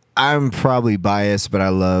I'm probably biased, but I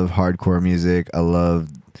love hardcore music. I love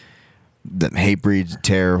the Hatebreeds,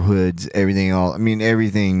 Terror Hoods,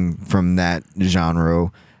 everything from that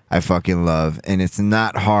genre I fucking love. And it's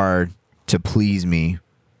not hard to please me.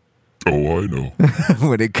 Oh, I know.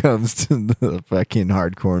 When it comes to the fucking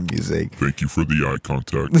hardcore music. Thank you for the eye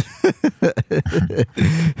contact.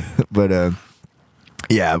 But,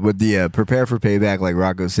 yeah, with the Prepare for Payback, like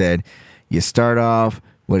Rocco said, you start off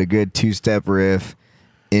with a good two-step riff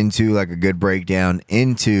into like a good breakdown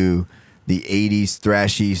into the 80s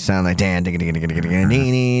thrashy sound like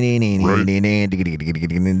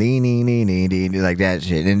like that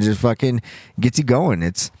shit, and it just fucking gets you going.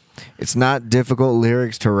 It's not difficult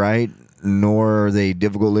lyrics to write, nor are they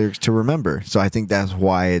difficult lyrics to remember. So I think that's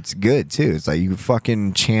why it's good too. It's like you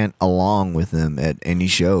fucking chant along with them at any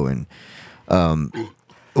show. And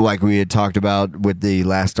like we had talked about with the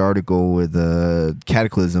last article with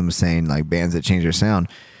Cataclysm saying like bands that change their sound,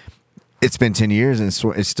 it's been 10 years and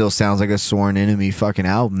it still sounds like a Sworn Enemy fucking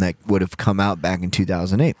album that would have come out back in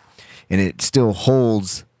 2008, and it still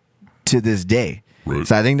holds to this day. Right.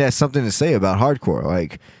 So I think that's something to say about hardcore.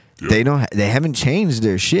 Like they haven't changed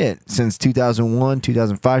their shit since 2001,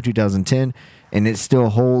 2005, 2010, and it still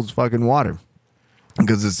holds fucking water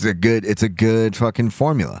because it's a good fucking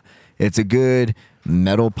formula. It's a good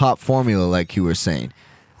metal pop formula, like you were saying,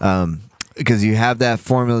 because you have that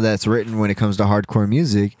formula that's written when it comes to hardcore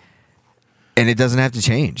music, and it doesn't have to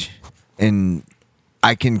change. And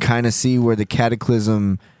I can kind of see where the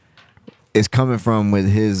Cataclysm is coming from with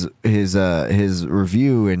his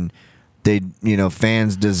review, and they,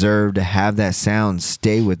 fans deserve to have that sound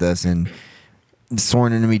stay with us, and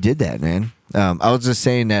Sworn Enemy did that, man. I was just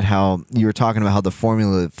saying that how you were talking about how the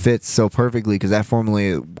formula fits so perfectly, because that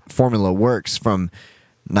formula works from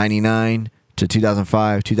 99 to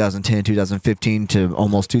 2005, 2010, 2015 to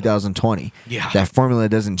almost 2020. Yeah. That formula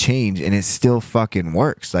doesn't change, and it still fucking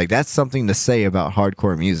works. Like, that's something to say about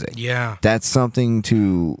hardcore music. Yeah. That's something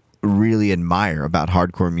to really admire about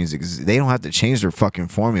hardcore music. They don't have to change their fucking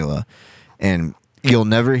formula. And you'll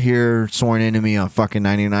never hear Sworn Enemy on fucking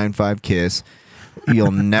 99.5 Kiss.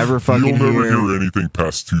 You'll never fucking hear anything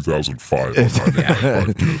past 2005 on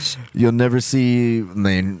 99.5 Kiss. You'll never see,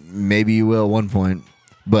 maybe you will at one point,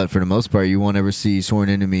 but for the most part, you won't ever see Sworn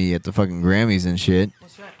Enemy at the fucking Grammys and shit.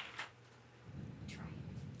 What's that?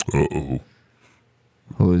 Uh-oh.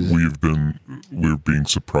 We're being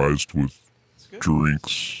surprised with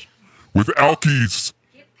drinks. With Alkies.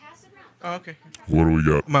 Oh, okay. What do we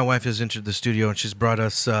got? My wife has entered the studio and she's brought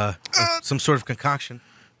us some sort of concoction.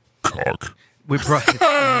 Cock. We brought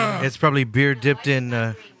it's probably beer dipped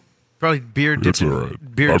in probably beer dipped. It's all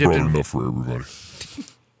right. Beer I dipped brought in. enough for everybody.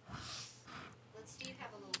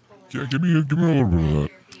 Yeah, give me a little bit of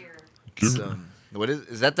that. What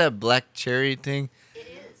is that? That black cherry thing? It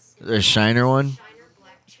is. The Shiner one.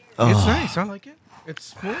 It's nice. I like it.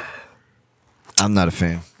 It's smooth. I'm not a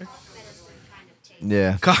fan.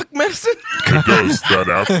 Yeah. Cock medicine. It does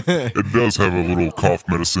it does have a little cough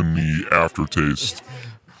medicine-y aftertaste.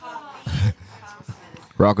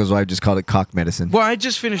 Rocco's wife just called it cock medicine. Well, I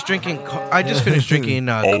just finished drinking.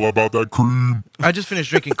 All about that cream. I just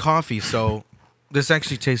finished drinking coffee, so this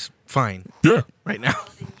actually tastes fine Yeah. right now.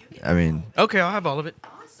 I mean, Okay, I'll have all of it.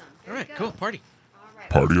 Awesome. All right, cool. Party.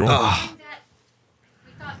 Party on. We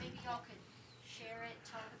thought maybe y'all could share it,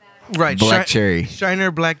 talk about it. Right. Black cherry.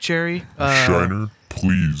 Shiner black cherry. Shiner,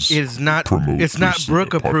 please. It is not. promote It's not this,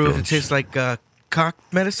 Brooke approved. podcast. It tastes like cock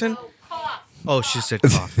medicine. Oh, cough. Oh, she said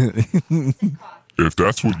cough. If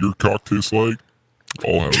that's what your cock tastes like,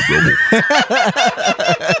 I'll have a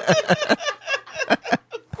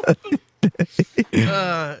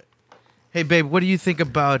double. Hey, babe, what do you think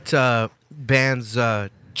about bands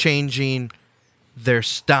changing their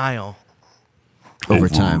style over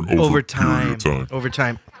time. over a period time? of Over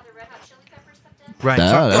time. How the Red Hot Chili Peppers stepped in. Right.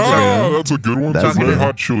 Oh, that's Oh, that's a good one. That's Red good.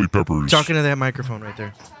 Hot Chili Peppers. Talking to that microphone right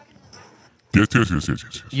there.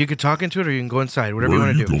 Yes. You can talk into it, or you can go inside. Whatever Where you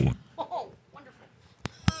are want to do. going? Oh,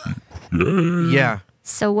 wonderful. Yeah. Yeah.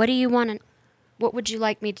 So what do you want to? What would you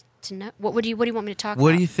like me to know? What do you want me to talk What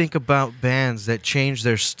about? do you think about bands that change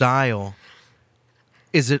their style?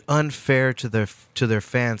 Is it unfair to their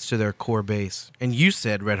fans, to their core base? And you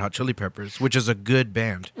said Red Hot Chili Peppers, which is a good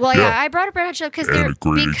band. Well, Yeah. yeah, I brought up Red Hot Chili because And they're a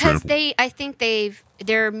great example. I think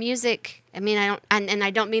their music. I mean, I don't, and I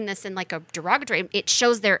don't mean this in like a derogatory. It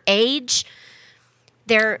shows their age.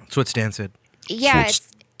 That's what Stan said. Yeah,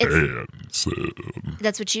 What's it's Dan said.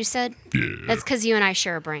 that's what you said. Yeah. That's because you and I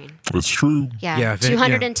share a brain. That's true. Yeah, Yeah, if it-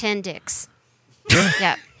 210 dicks.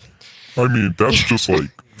 Yeah, I mean, that's just like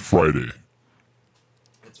Friday.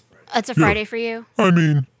 that's a Friday for you. I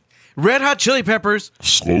mean, Red Hot Chili Peppers.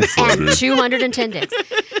 slow Friday. And 210 dicks.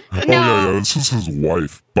 Oh, yeah. This is his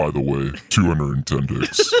wife, by the way. 210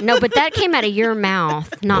 dicks. No, but that came out of your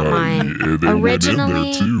mouth, not mine. Yeah, they Originally,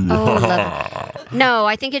 went in there, too. oh, love it. No,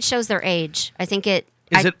 I think it shows their age. I think it.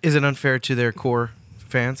 Is it unfair to their core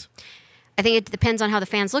fans? I think it depends on how the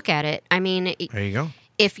fans look at it. I mean, There you go.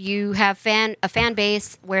 if you have a fan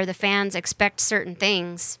base where the fans expect certain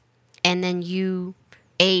things, and then you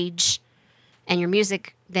age, and your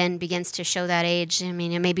music then begins to show that age. I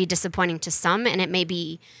mean, it may be disappointing to some, and it may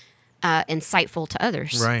be insightful to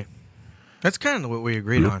others. Right. That's kind of what we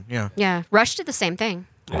agreed on. Yeah. Yeah, Rush did the same thing.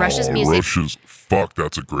 Rush's music. Fuck,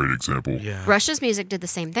 that's a great example. Yeah. Rush's music did the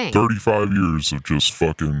same thing. 35 years of just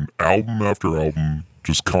fucking album after album,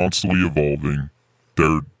 just constantly evolving.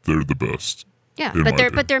 They're the best. Yeah, in my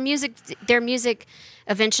but their music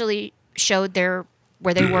eventually showed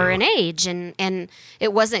where they were in age, and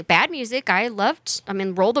it wasn't bad music. I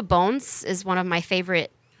mean, Roll the Bones is one of my favorite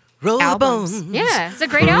Roll albums. your bones. Yeah, it's a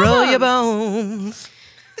great album. Roll your bones.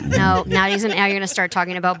 No, now you're gonna start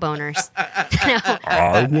talking about boners. No.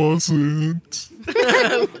 I wasn't.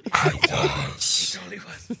 I was.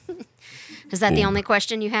 Is that the only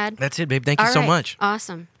question you had? That's it, babe. Thank you All so right. much.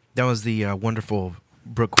 Awesome. That was the wonderful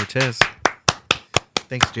Brooke Cortez.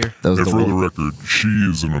 Thanks, dear. That was And the for the one. record, she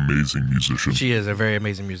is an amazing musician. She is a very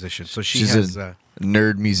amazing musician. So she She's has a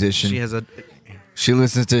nerd musician. she has a She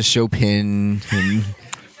listens to Chopin and,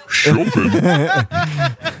 Chopin,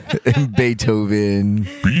 and Beethoven.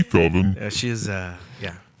 Beethoven. she is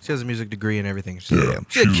she has a music degree and everything. Yeah,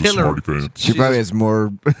 She's a she's a killer. smarty pants. She probably has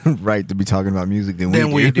more right to be talking about music than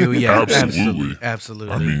Than we do, yeah. Absolutely.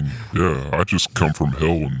 Absolutely. I mean, yeah, I just come from hell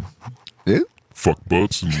and Yeah. fuck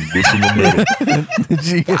butts and listen to metal.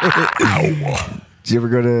 Did Ow. you ever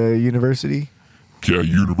go to university? Yeah,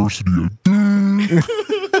 University of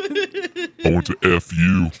I went to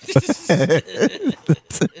FU.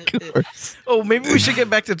 Oh, maybe we should get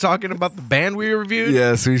back to talking about the band we reviewed.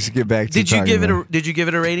 Yes, we should get back to Did you talking give it about- Did you give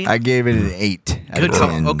it a rating? I gave it an 8 out Good of call.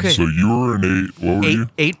 10. Okay. So you were an 8. What were you?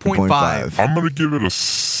 8.5. I'm going to give it a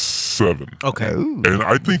 7. Okay. Ooh. And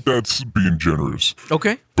I think that's being generous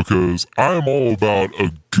Okay. because I am all about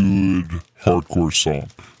a good hardcore song.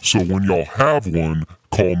 So when y'all have one,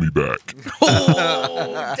 call me back.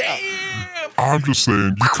 Oh, damn. I'm just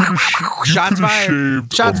saying, you could have Shots fired.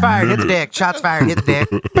 shaved. Shots a fired. Hit the minute. deck. Shots fired. Hit the deck.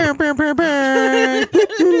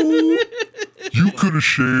 You could have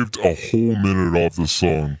shaved a whole minute off the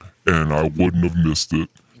song, and I wouldn't have missed it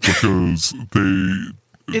because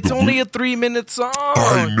It's only a 3-minute song.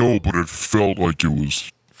 I know, but it felt like it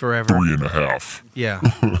was Forever. 3.5. Yeah.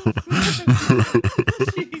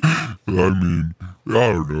 I mean, I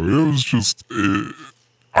don't know. It was just.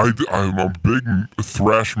 I'm a big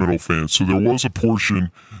thrash metal fan, so there was a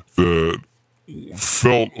portion that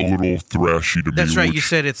felt a little thrashy to me. That's right. You which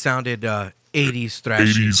said it sounded 80s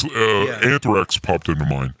thrash. 80s Anthrax popped into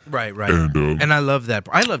mind. Right. And I love that.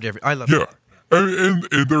 I loved yeah. And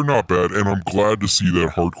they're not bad, and I'm glad to see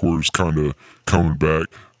that hardcore is kind of coming back,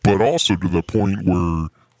 but also to the point where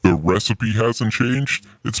the recipe hasn't changed.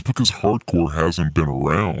 It's because hardcore hasn't been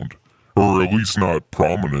around, or at least not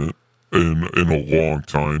prominent in a long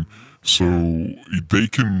time. So they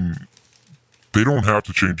don't have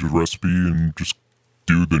to change the recipe and just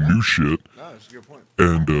do the new shit. No, that's a good point.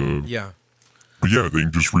 And Yeah. yeah, they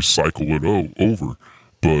can just recycle it over.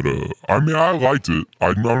 But I mean, I liked it.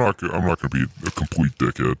 I'm not gonna be a complete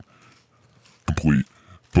dickhead.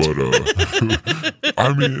 But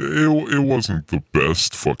I mean, it wasn't the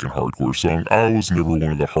best fucking hardcore song. I was never one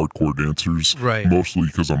of the hardcore dancers, Right. Mostly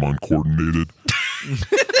because I'm uncoordinated.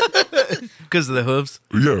 Because of the hooves.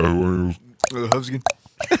 Yeah, well, The hooves again.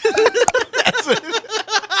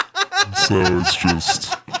 so it's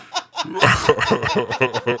just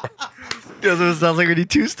That's what it sounds like when you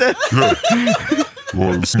two-step. yeah.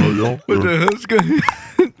 Well, it's not y'all. With the hooves going.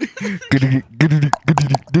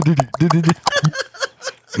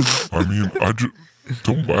 I mean,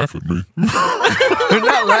 don't laugh at me. We're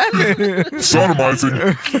not laughing. Sodomizing,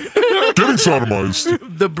 getting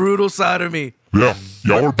sodomized. The brutal sodomy. Yeah,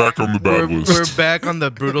 y'all are back on the bad We're list. back on the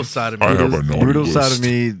brutal sodomy. I have a naughty Brutal list.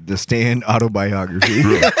 Sodomy, the Stan autobiography.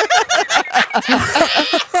 Yeah.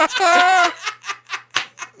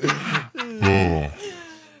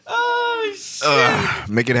 Oh,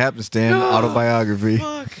 Make it happen, Stan. Autobiography.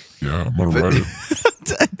 yeah, I'm gonna write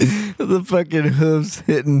it. The fucking hooves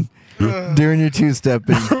hitting during your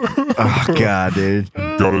two-stepping. Oh, God, dude.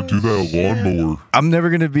 Gotta do that lawnmower. I'm never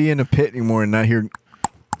going to be in a pit anymore and not hear...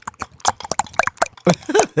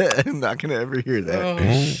 I'm not going to ever hear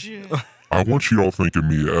that. shit. I want you all thinking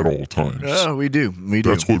me at all times. Oh, we do. We do.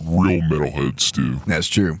 That's what real metalheads do. That's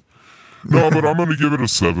true. No, but I'm gonna give it a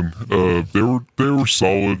 7. They were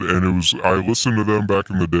solid, and I listened to them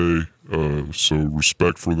back in the day. So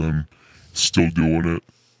respect for them still doing it.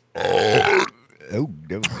 Oh,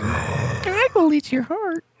 that was... I will eat your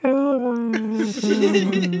heart.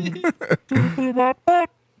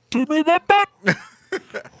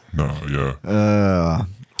 No, yeah.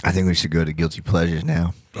 I think we should go to Guilty Pleasures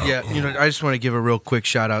now. Yeah, I just want to give a real quick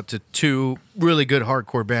shout out to 2 really good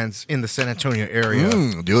hardcore bands in the San Antonio area.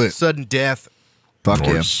 Do it. Sudden Death Fuck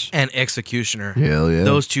Nice. and Executioner. Hell yeah.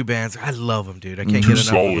 Those 2 bands, I love them, dude. I can't Two get enough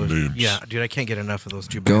solid of those. names. Yeah, dude, I can't get enough of those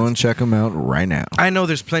 2 yeah. bands. Go and check them out right now. I know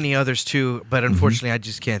there's plenty others too, but unfortunately, I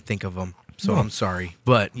just can't think of them. So I'm sorry,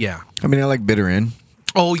 but yeah. I mean, I like Bitter End.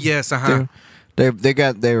 Oh yes, uh-huh. They're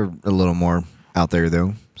a little more out there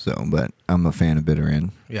though. So, but I'm a fan of Bitter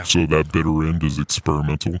End. Yeah. So that bitter end is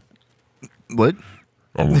experimental. What?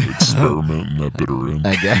 I want to experiment in that bitter end.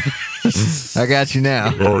 I got you now.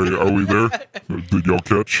 All right, are we there? Did y'all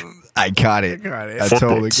catch? I got it. I Fuck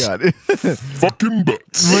totally butts. got it. Fucking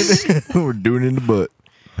butts. We're doing it in the butt.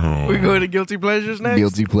 We're going to Guilty Pleasures next?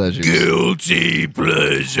 Guilty Pleasures. Guilty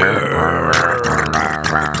Pleasure.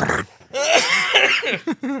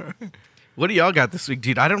 What do y'all got this week,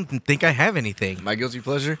 dude? I don't think I have anything. My Guilty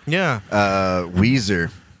Pleasure? Yeah.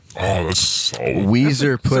 Weezer. Oh, that's solid.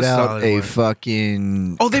 Weezer put a out solid a one.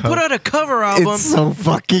 fucking... Oh, they put out a cover album. It's so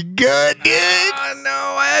fucking good, dude.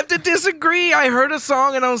 No, I have to disagree. I heard a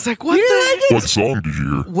song and I was like, what the What song did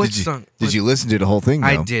you hear? What Did you, song? did you listen to the whole thing, though?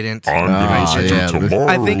 I didn't. I'm gonna listen yeah, to it tomorrow.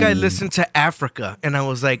 I think I listened to Africa and I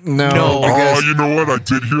was like, No. no. Oh, you know what? I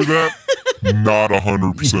did hear that. Not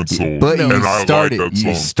 100% sold. But and you I started. like that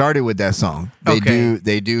You song. started with that song. They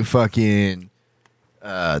Okay. do fucking.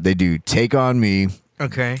 They do "Take on Me,"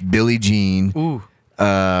 Okay. Billie Jean. Ooh.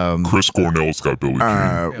 Chris Cornell's got Billie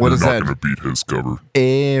Jean. what You're is not that? gonna beat his cover.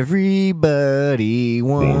 Everybody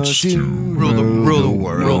wants to Rule the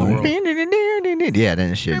world. Yeah,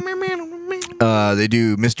 that shit. They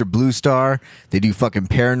do "Mr. Blue Star." They do fucking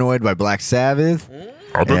 "Paranoid" by Black Sabbath.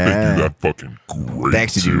 I bet they Yeah. do that fucking great. They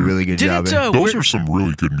actually do a too. really good job. Didn't Those are some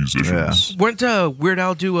really good musicians. weren't Weird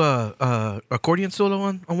Al do a accordion solo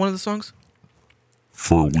on one of the songs?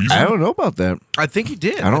 For a Weezer? I don't know about that. I think he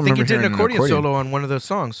did. I don't think he remember did an hearing an accordion accordion. solo on one of those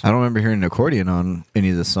songs. I don't remember hearing an accordion on any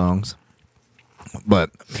of the songs.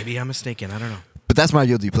 But maybe I'm mistaken. I don't know. But that's my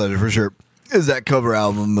guilty pleasure for sure. Is that cover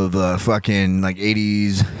album of fucking like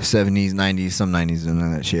 80s, 70s, 90s, some 90s and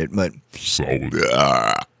all that shit. But solid.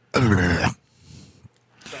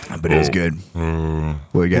 But it was good.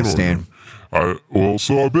 What you got, Stan?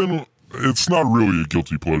 So I've been. It's not really a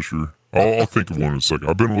guilty pleasure. I'll think of one in a second.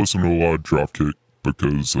 I've been listening to a lot of Dropkick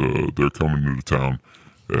because they're coming into town,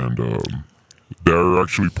 and they're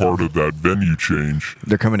actually part of that venue change.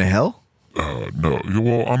 They're coming to hell? No.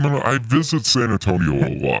 Well, I visit San Antonio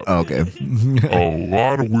a lot. Oh, okay. A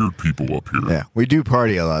lot of weird people up here. Yeah, we do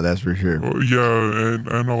party a lot, that's for sure. Yeah,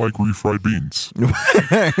 and I like refried beans.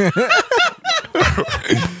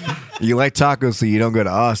 You like tacos, so you don't go to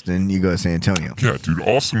Austin, you go to San Antonio. Yeah, dude,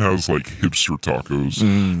 Austin has like hipster tacos.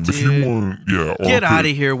 If you want, get out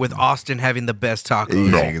of here with Austin having the best tacos.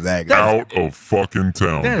 No, exactly. Out of fucking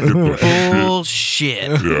town. That is bullshit.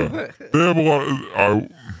 Yeah, they have a lot.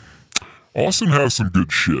 Austin has some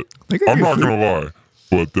good shit. I'm not gonna lie,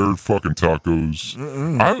 but their fucking tacos.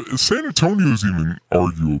 San Antonio's even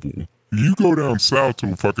arguable. You go down south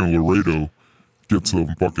to fucking Laredo. Get some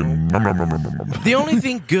fucking. The only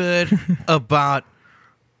thing good about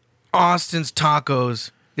Austin's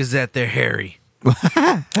tacos is that they're hairy.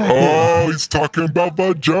 Oh, he's talking about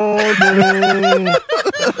vagina.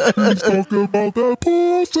 He's talking about that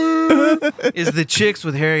pussy. Is the chicks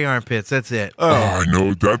with hairy armpits. That's it. Oh, I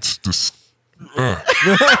know. That's just.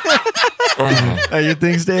 Your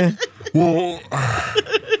thing, Stan? Well,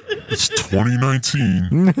 it's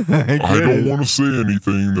 2019. I don't want to say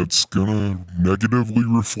anything that's gonna negatively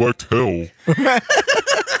reflect hell.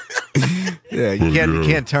 Yeah, you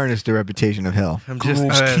can't tarnish the reputation of hell. I'm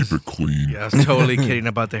Girls, keep it clean. Yeah, I was totally kidding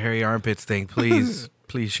about the hairy armpits thing. Please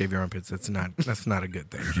shave your armpits. That's not a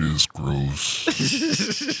good thing. It is gross.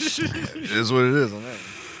 It is what it is. On that.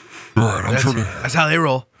 All right, I'm trying to. That's how they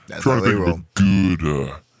roll. That's Trying how to they think roll.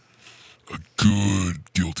 of a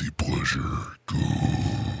good guilty pleasure.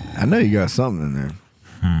 I know you got something in there.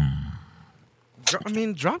 I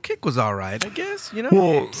mean, Dropkick was all right, I guess. You know.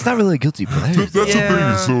 Well, It's not really a guilty pleasure. that's the thing.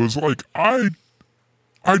 Yeah. So it's like I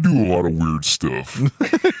do a lot of weird stuff.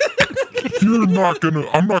 I'm not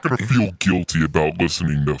gonna feel guilty about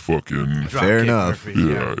listening to fucking Fair Dropkick enough. Murphy,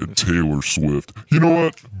 yeah Taylor Swift. You know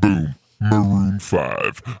what? Boom. Maroon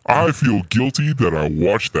 5. I feel guilty that I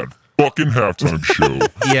watched that fucking halftime show.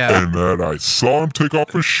 Yeah. And that I saw him take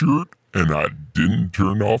off his shirt and I didn't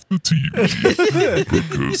turn off the TV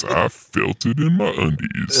because I felt it in my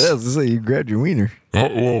undies. Yeah, so you grabbed your wiener. Oh,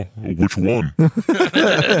 well, which one? You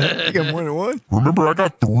got more than one? Remember, I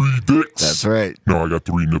got 3 dicks. That's right. No, I got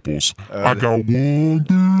 3 nipples. I got 1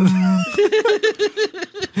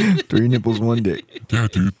 dick. 3 nipples, 1 dick. Yeah,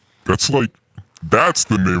 dude. That's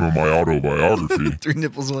the name of my autobiography. 3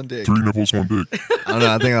 nipples, 1 dick. 3 nipples, 1 dick. I don't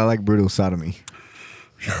know. I think I like brutal sodomy.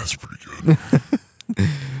 Yeah, that's pretty good.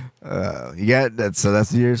 You got that? So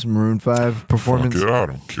that's yours, Maroon 5 performance. Fuck it, I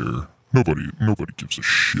don't care. Nobody gives a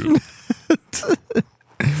shit.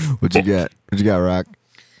 What you got? What you got, Rock?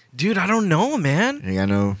 Dude, I don't know, man. You got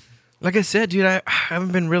no? Like I said, dude, I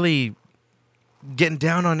haven't been really getting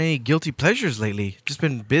down on any guilty pleasures lately. Just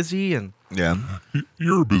been busy, and Yeah.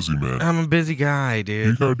 You're a busy man. I'm a busy guy, You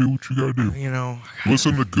dude. gotta do what you gotta do. You know,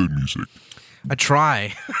 Listen to good music. I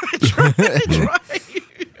try. I try.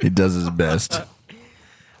 He does his best.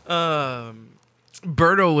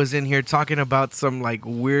 Berto was in here talking about some like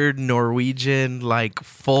weird Norwegian like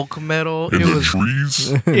folk metal. In the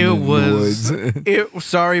trees. It was.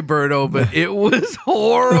 Sorry, Berto, but it was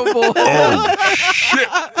horrible. Oh, shit.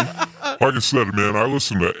 Like I said, man, I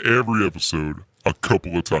listen to every episode a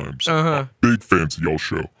couple of times. Big fans of y'all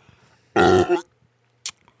show.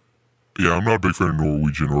 Yeah, I'm not a big fan of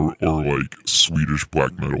Norwegian or like Swedish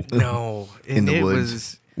black metal. No, In and the it woods.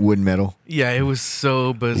 was. Wood metal. Yeah, it was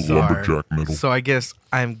so bizarre. Lumberjack metal. So I guess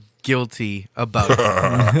I'm guilty about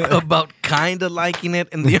about kind of liking it,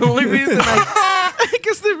 and the only reason I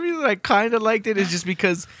guess the reason I kind of liked it is just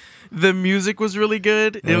because the music was really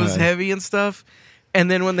good. It was heavy and stuff. And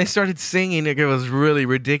then when they started singing, it was really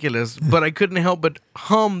ridiculous. But I couldn't help but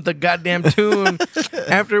hum the goddamn tune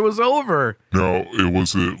after it was over. Now,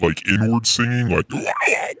 was it like inward singing? Like.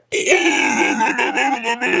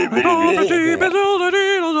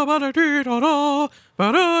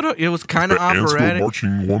 It was kind of Ants were operatic.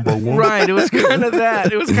 marching one by one. Right, it was kind of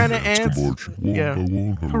that. It was kind of Ants ants. were marching one Yeah. by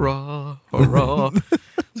one. Hurrah, hurrah.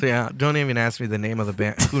 So yeah, don't even ask me the name of the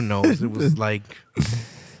band. Who knows? It was like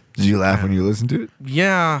Did you laugh when you listened to it?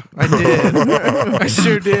 Yeah, I did. I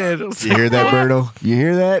sure did. You hear that, Berto? You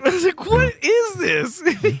hear that? I was like, what is this?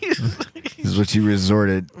 This is what you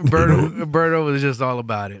resorted. Berto was just all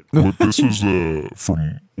about it. But this was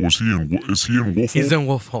from. Is he in Wolf? He's in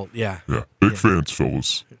Wolf Holt, yeah. Yeah, big fans,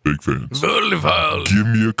 fellas. Big fans. Wolf Holt. Give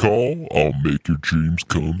me a call. I'll make your dreams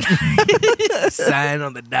come true. Sign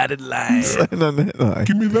on the dotted line. Sign on that line.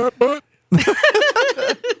 Give me that butt.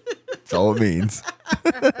 That's all it means.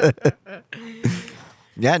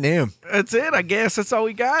 Yeah, damn. That's it, I guess. That's all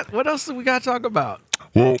we got. What else do we got to talk about?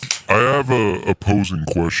 Well, I have a posing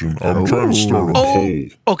question. I'm trying to start a poll.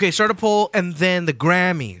 Okay, start a poll and then the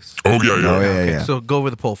Grammys. Oh, yeah. Yeah. So go over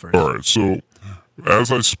the poll first. All right, so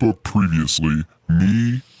as I spoke previously,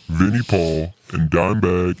 me, Vinnie Paul, and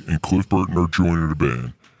Dimebag and Cliff Burton are joining a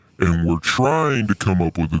band. And we're trying to come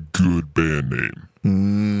up with a good band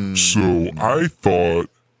name. So I thought,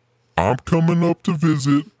 I'm coming up to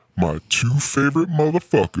visit my two favorite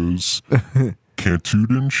motherfuckers. Cantu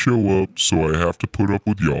didn't show up, so I have to put up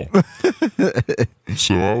with y'all.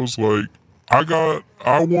 So I was like,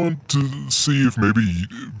 I want to see if maybe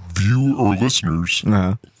viewer or listeners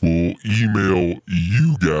will email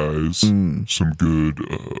you guys some good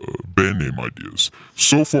band name ideas.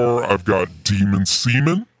 So far, I've got Demon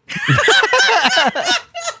Seaman.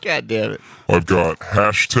 God damn it. I've got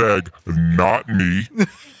hashtag not me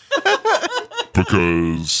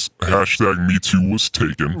because hashtag me too was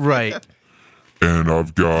taken. Right. And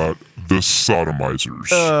I've got the sodomizers.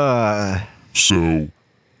 So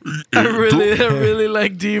I really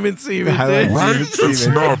like Demon Seaman. I like right? Demon It's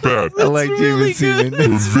Seaman. not bad. I like really Demon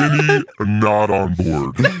Seaman. Vinny not on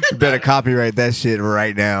board. You better copyright that shit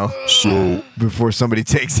right now So before somebody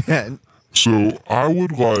takes that. I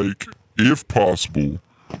would like, if possible,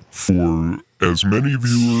 for as many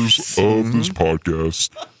viewers of this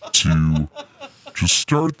podcast to just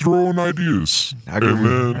start throwing ideas. And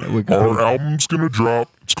then our album's going to drop.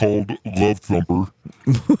 It's called Love Thumper.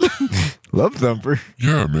 Love Thumper.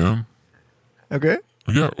 Yeah, man. Okay.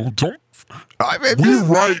 Yeah, well, don't. I mean, We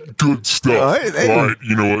write good stuff. All right, hey. All right,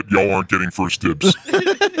 you know what? Y'all aren't getting first dibs.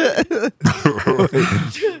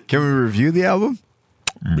 Can we review the album?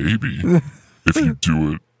 Maybe. If you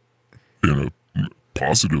do it in a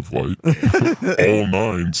positive light. All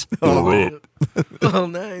nines or up. All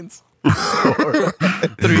nines. But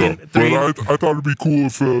I thought it'd be cool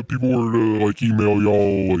if people were to like email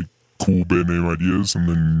y'all like cool band name ideas, and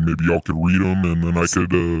then maybe y'all could read them, and then I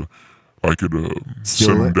could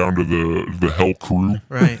send them down to the Hell Crew.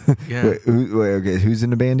 Right. Yeah. Wait, okay. Who's in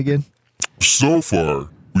the band again? So far,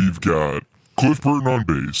 we've got Cliff Burton on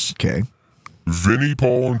bass, Okay. Vinnie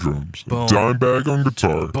Paul on drums, Boom. Dimebag on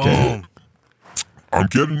guitar. Boom. I'm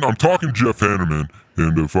talking Jeff Hanneman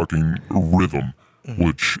and a fucking rhythm,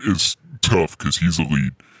 which is tough because he's a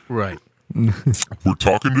lead. Right. We're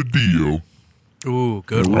talking to Dio. Ooh,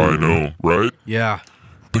 good one. I know, right? Yeah.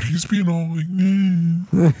 But he's being all like,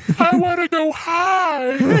 I want to go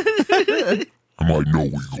high. I'm like, no,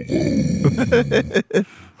 we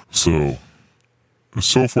low.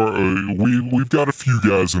 So far, we've got a few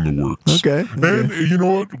guys in the works. Okay. And you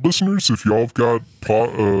know what, listeners, if y'all have got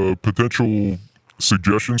potential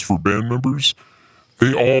suggestions for band members,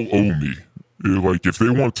 they all owe me. Like, if they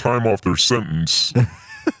want time off their sentence,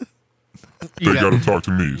 they got to talk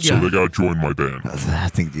to me. So Yeah. they got to join my band. I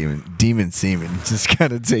think Demon Seaman just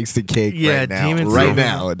kind of takes the cake right now. Demon Right Seaman.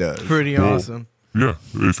 now it does. Pretty Well, awesome. Yeah,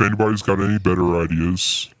 if anybody's got any better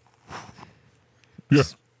ideas, yeah.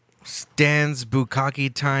 Stan's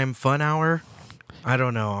Bukkake Time Fun Hour. I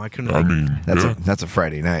don't know. I couldn't. I mean, That's a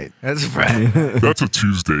Friday night. That's Friday. that's a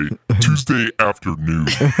Tuesday afternoon.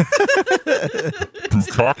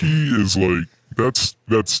 Bukkake is like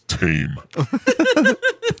that's tame.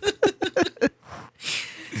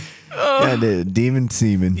 Yeah, Demon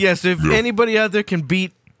Seaman. Yes, if Yeah. anybody out there can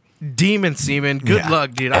beat Demon Seaman, good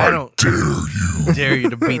luck, dude. I don't dare you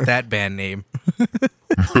to beat that band name.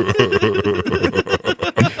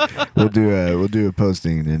 We'll do a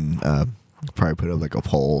posting and probably put up like a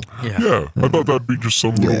poll. Yeah, I thought that'd be just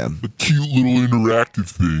some little a cute little interactive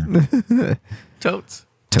thing. Totes.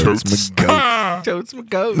 Totes my goat. Totes my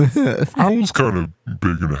goats. I was kind of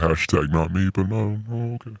big in a hashtag, not me, but no,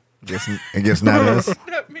 okay. I guess not us.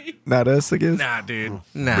 Not me. Not us, I guess. Nah, dude.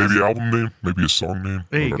 Nah. Maybe album name, maybe a song name.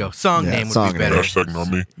 There you whatever. go. Song Yeah, name would song be name. better. Hashtag not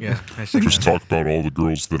me. Yeah. Hashtag Just talk about all the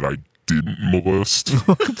girls that I didn't molest.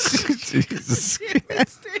 Jesus.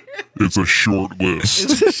 It's a short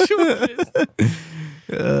list.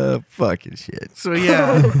 Fucking shit. So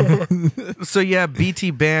yeah,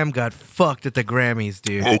 BT Bam got fucked at the Grammys,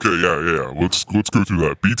 dude. Okay, yeah. Let's go through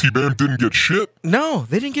that. BT Bam didn't get shit. No,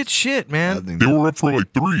 they didn't get shit, man. They were up for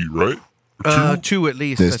like 3, right? Or 2? 2 at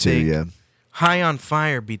least. There's I 2, think. yeah. High on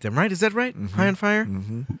Fire beat them, right? Is that right? High on Fire.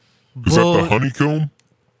 Is that the Honeycomb?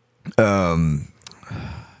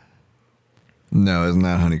 No, it's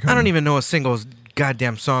not Honeycomb. I don't even know a single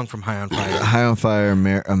goddamn song from High on Fire. High on Fire,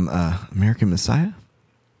 American Messiah?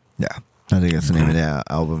 Yeah. I think that's the name of the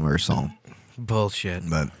album or song. Bullshit.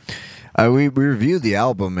 But we reviewed the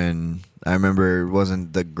album, and I remember it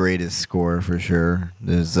wasn't the greatest score for sure.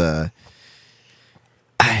 There's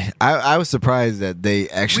I was surprised that they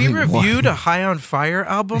actually We reviewed a High on Fire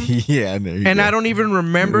album, yeah, there you go. and I don't even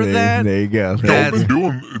remember that. There you go. Y'all been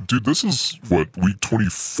doing, dude, this is what, week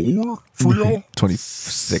 24 for y'all?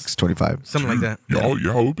 26, 25. Something like that.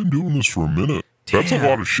 Y'all have been doing this for a minute. That's a Damn.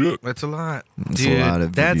 lot of shit. That's a lot. That's Dude, a lot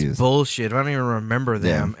of that's reviews. bullshit. I don't even remember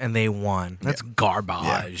them, and they won. That's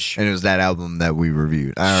garbage. And it was that album that we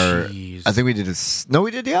reviewed. Jeez. I think we did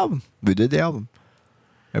we did the album. We did the album.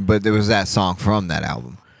 But there was that song from that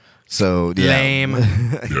album. So, yeah. Lame.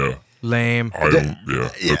 Yeah. Lame. I don't, Yeah,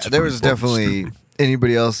 that's there pretty was fucking definitely stupid.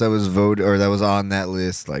 anybody else that was voted or that was on that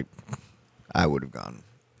list. Like, I would have gone.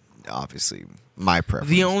 Obviously, my preference.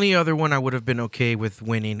 The only other one I would have been okay with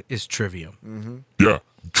winning is Trivium. Yeah.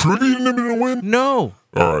 Trivia didn't even win? No.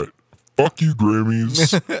 All right. Fuck you,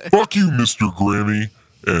 Grammys. Fuck you, Mr. Grammy.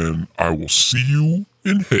 And I will see you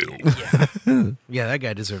in hell. Yeah, that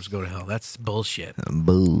guy deserves to go to hell. That's bullshit.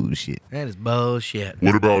 Bullshit. That is bullshit.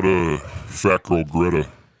 What about Fat Girl Greta?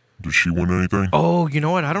 Did she win anything? Oh, you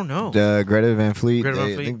know what? I don't know. Greta Van Fleet. Greta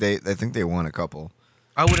Van Fleet? I think they won a couple.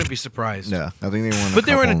 I wouldn't be surprised. Yeah, I think they won. But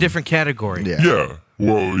they were in a different category. Yeah. Yeah.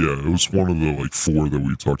 Well, yeah, it was one of the like 4 that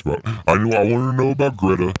we talked about. I wanted to know about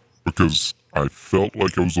Greta because I felt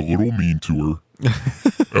like I was a little mean to her.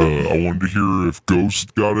 I wanted to hear if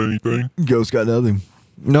Ghost got anything. Ghost got nothing.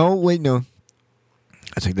 No, wait, no.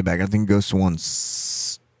 I take that back. I think Ghost won.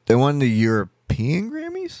 They won the European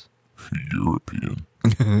Grammys. European.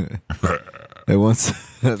 They won.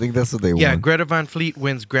 I think that's what they Yeah, won. Greta Van Fleet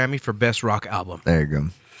wins Grammy for Best Rock Album. There you go.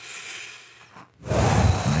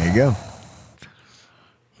 There you go.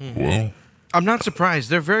 Well, I'm not surprised.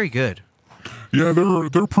 They're very good. yeah,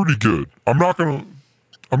 they're pretty good. I'm not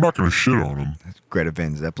gonna shit on them. Greta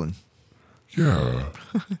Van Zeppelin. Yeah.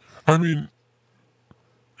 I mean,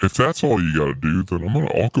 if that's all you gotta do, then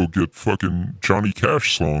I'll go get fucking Johnny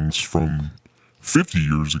Cash songs from 50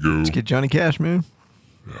 years ago. Let's get Johnny Cash, man.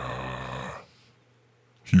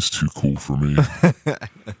 He's too cool for me.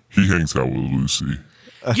 He hangs out with Lucy.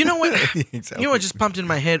 You know what? Exactly. You know what just popped in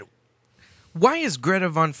my head? Why is Greta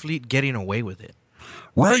Van Fleet getting away with it?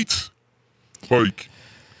 Right? Like,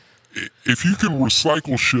 if you can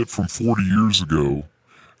recycle shit from 40 years ago,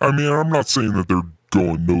 I mean, I'm not saying that they're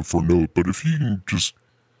going note for note, but if you can just,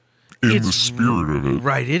 in the spirit of it,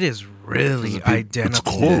 Right, it is really it's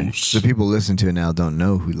identical. close. The people listening to it now don't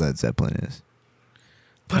know who Led Zeppelin is.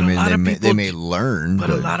 But I mean, a lot they of may, people they may learn, but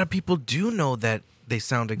but a lot of people do know that they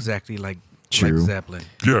sound exactly like True. Zeppelin.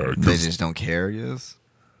 Yeah, they 'cause just don't care, I guess.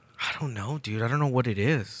 I don't know, dude. I don't know what it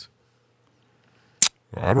is.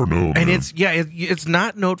 I don't know. And man. it's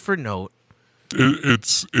not note for note.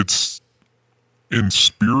 It's in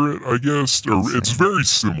spirit, I guess, or it's very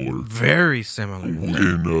similar Very similar.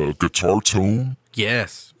 in guitar tone,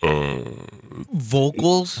 Yes.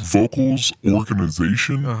 Vocals. vocals,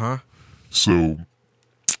 organization. Uh-huh. So,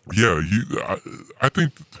 yeah, I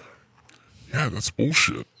think, yeah, that's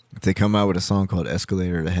bullshit. If they come out with a song called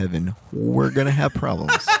Escalator to Heaven, we're going to have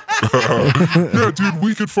problems. Yeah, dude,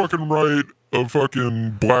 we could fucking write a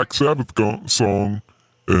fucking Black Sabbath song,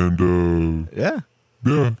 and Yeah.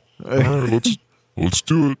 yeah, all right, let's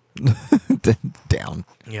do it. Down.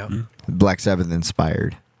 Yeah. Black Sabbath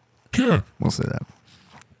inspired. Yeah, We'll say that.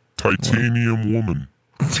 Titanium Woman,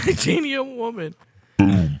 Titanium Woman.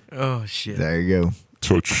 boom, Oh shit. There you go.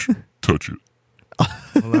 touch it.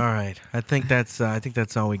 Well, all right. I think that's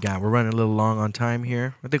all we got. We're running a little long on time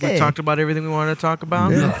here. I think we Hey. talked about everything we wanted to talk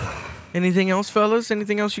about. Yeah. Anything else, fellas?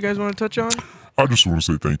 Anything else you guys want to touch on? I just want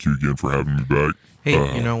to say thank you again for having me back. Hey,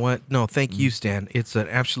 you know what? No, thank you, Stan. It's an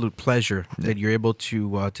absolute pleasure that you're able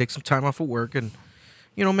to take some time off of work and,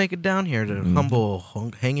 make it down here to humble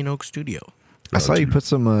Hanging Oak Studio. I saw you put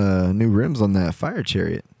some new rims on that fire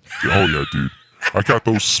chariot. Oh yeah, dude. I got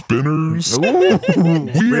those spinners. I'm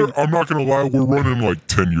not gonna lie, we're running like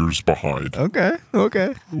 10 years behind. Okay. All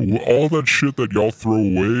that shit that y'all throw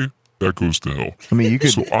away, that goes to hell. I mean, you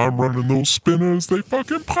could. So I'm running those spinners. They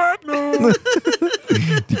fucking platinum.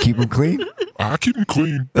 Do you keep them clean? I keep them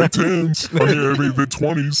clean. They're 10s. I mean, they're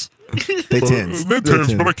 20s. They 10s. They're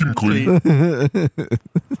 10s, but I keep them clean.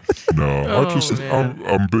 No, Oh, I'm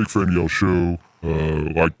a big fan of y'all's show.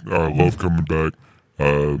 I love coming back.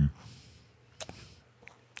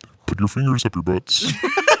 Put your fingers up your butts.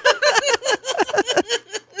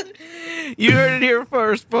 You heard it here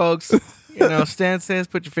first, folks. You know, Stan says,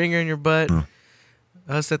 "Put your finger in your butt." Yeah.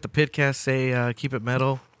 Us at the Pitcast say, "Keep it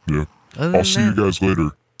metal." Yeah. Other I'll than see you that- guys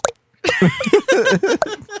later.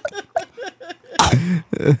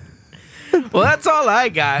 Well, that's all I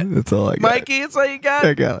got. That's all I got. Mikey, that's all you got?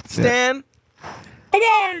 I got it. Stan?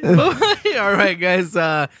 All right, guys.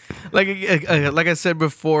 Like I said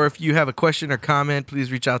before, if you have a question or comment, please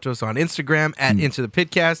reach out to us on Instagram at Into the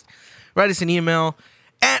Pitcast. Write us an email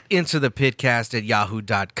at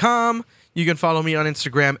intothepitcast@yahoo.com. You can follow me on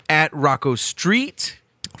Instagram at Rocco Street.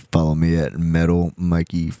 Follow me at Metal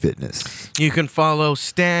Mikey Fitness. You can follow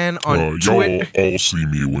Stan on Y'all Twitter. all see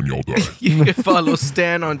me when y'all die. You can follow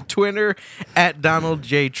Stan on Twitter at Donald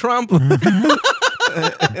J. Trump.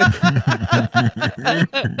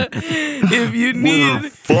 If you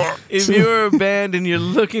need, if you're a band and you're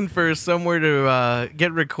looking for somewhere to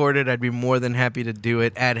get recorded, I'd be more than happy to do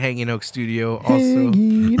it at Hanging Oak Studio. Also,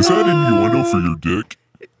 Is that innuendo for your dick?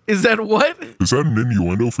 is that what? Is that an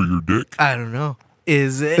innuendo for your dick? I don't know.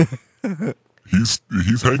 Is it? He's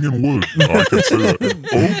hanging wood. I can say that.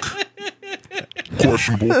 Oak?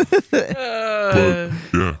 Questionable. But,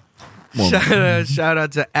 yeah. Shout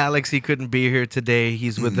out to Alex. He couldn't be here today.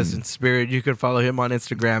 He's with us in spirit. You can follow him on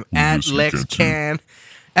Instagram at Yes, you can, LexCan.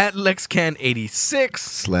 At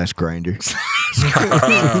LexCan86. /grinder.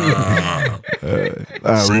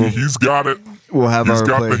 See, he's got it. We'll have He's our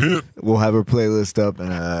got the hint. We'll have our playlist up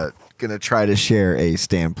and gonna try to share a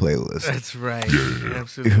Stan playlist. That's right. Yeah.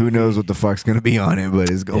 Absolutely. Who knows what the fuck's gonna be on it, but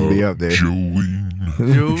it's gonna be up there.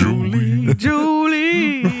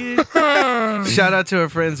 Julie. Shout out to our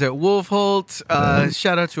friends at Wolf Holt.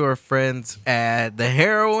 Shout out to our friends at The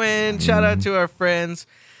Heroin. Shout out to our friends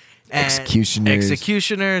at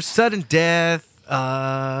Executioners. Sudden Death.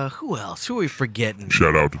 Who else? Who are we forgetting?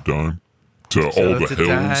 Shout out to Dime. To all out the to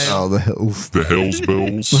hells. Dime. All the hells. The Hells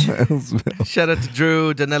Bells. Shout out to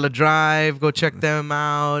Drew, Danella Drive. Go check them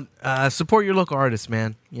out. Support your local artists,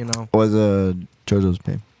 man. You know, Was JoJo's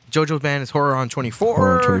band? JoJo's band is Horror on 24.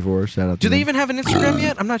 Horror on 24. Shout out to Do they them. even have an Instagram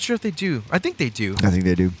yet? I'm not sure if they do. I think they do. I think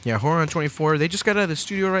they do. Yeah, Horror on 24. They just got out of the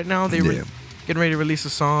studio right now. They Yeah. getting ready to release a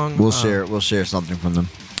song. We'll share something from them.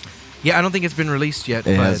 Yeah, I don't think it's been released yet.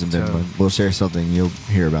 It but, hasn't been. But we'll share something. You'll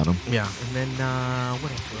hear about them. Yeah, and then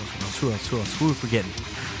what else? Who else? Who are we forgetting?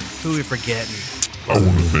 Who are we forgetting? I want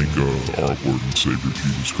to thank our Lord and Savior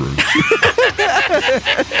Jesus Christ.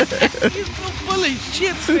 He's so full of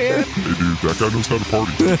shit, man. Hey, dude, that guy knows how to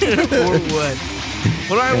party. Or what?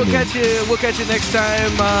 Well, all right, we'll catch you. We'll catch you next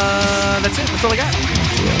time. That's it. That's all I got.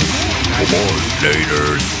 Bye-bye.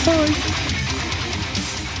 Later. Bye.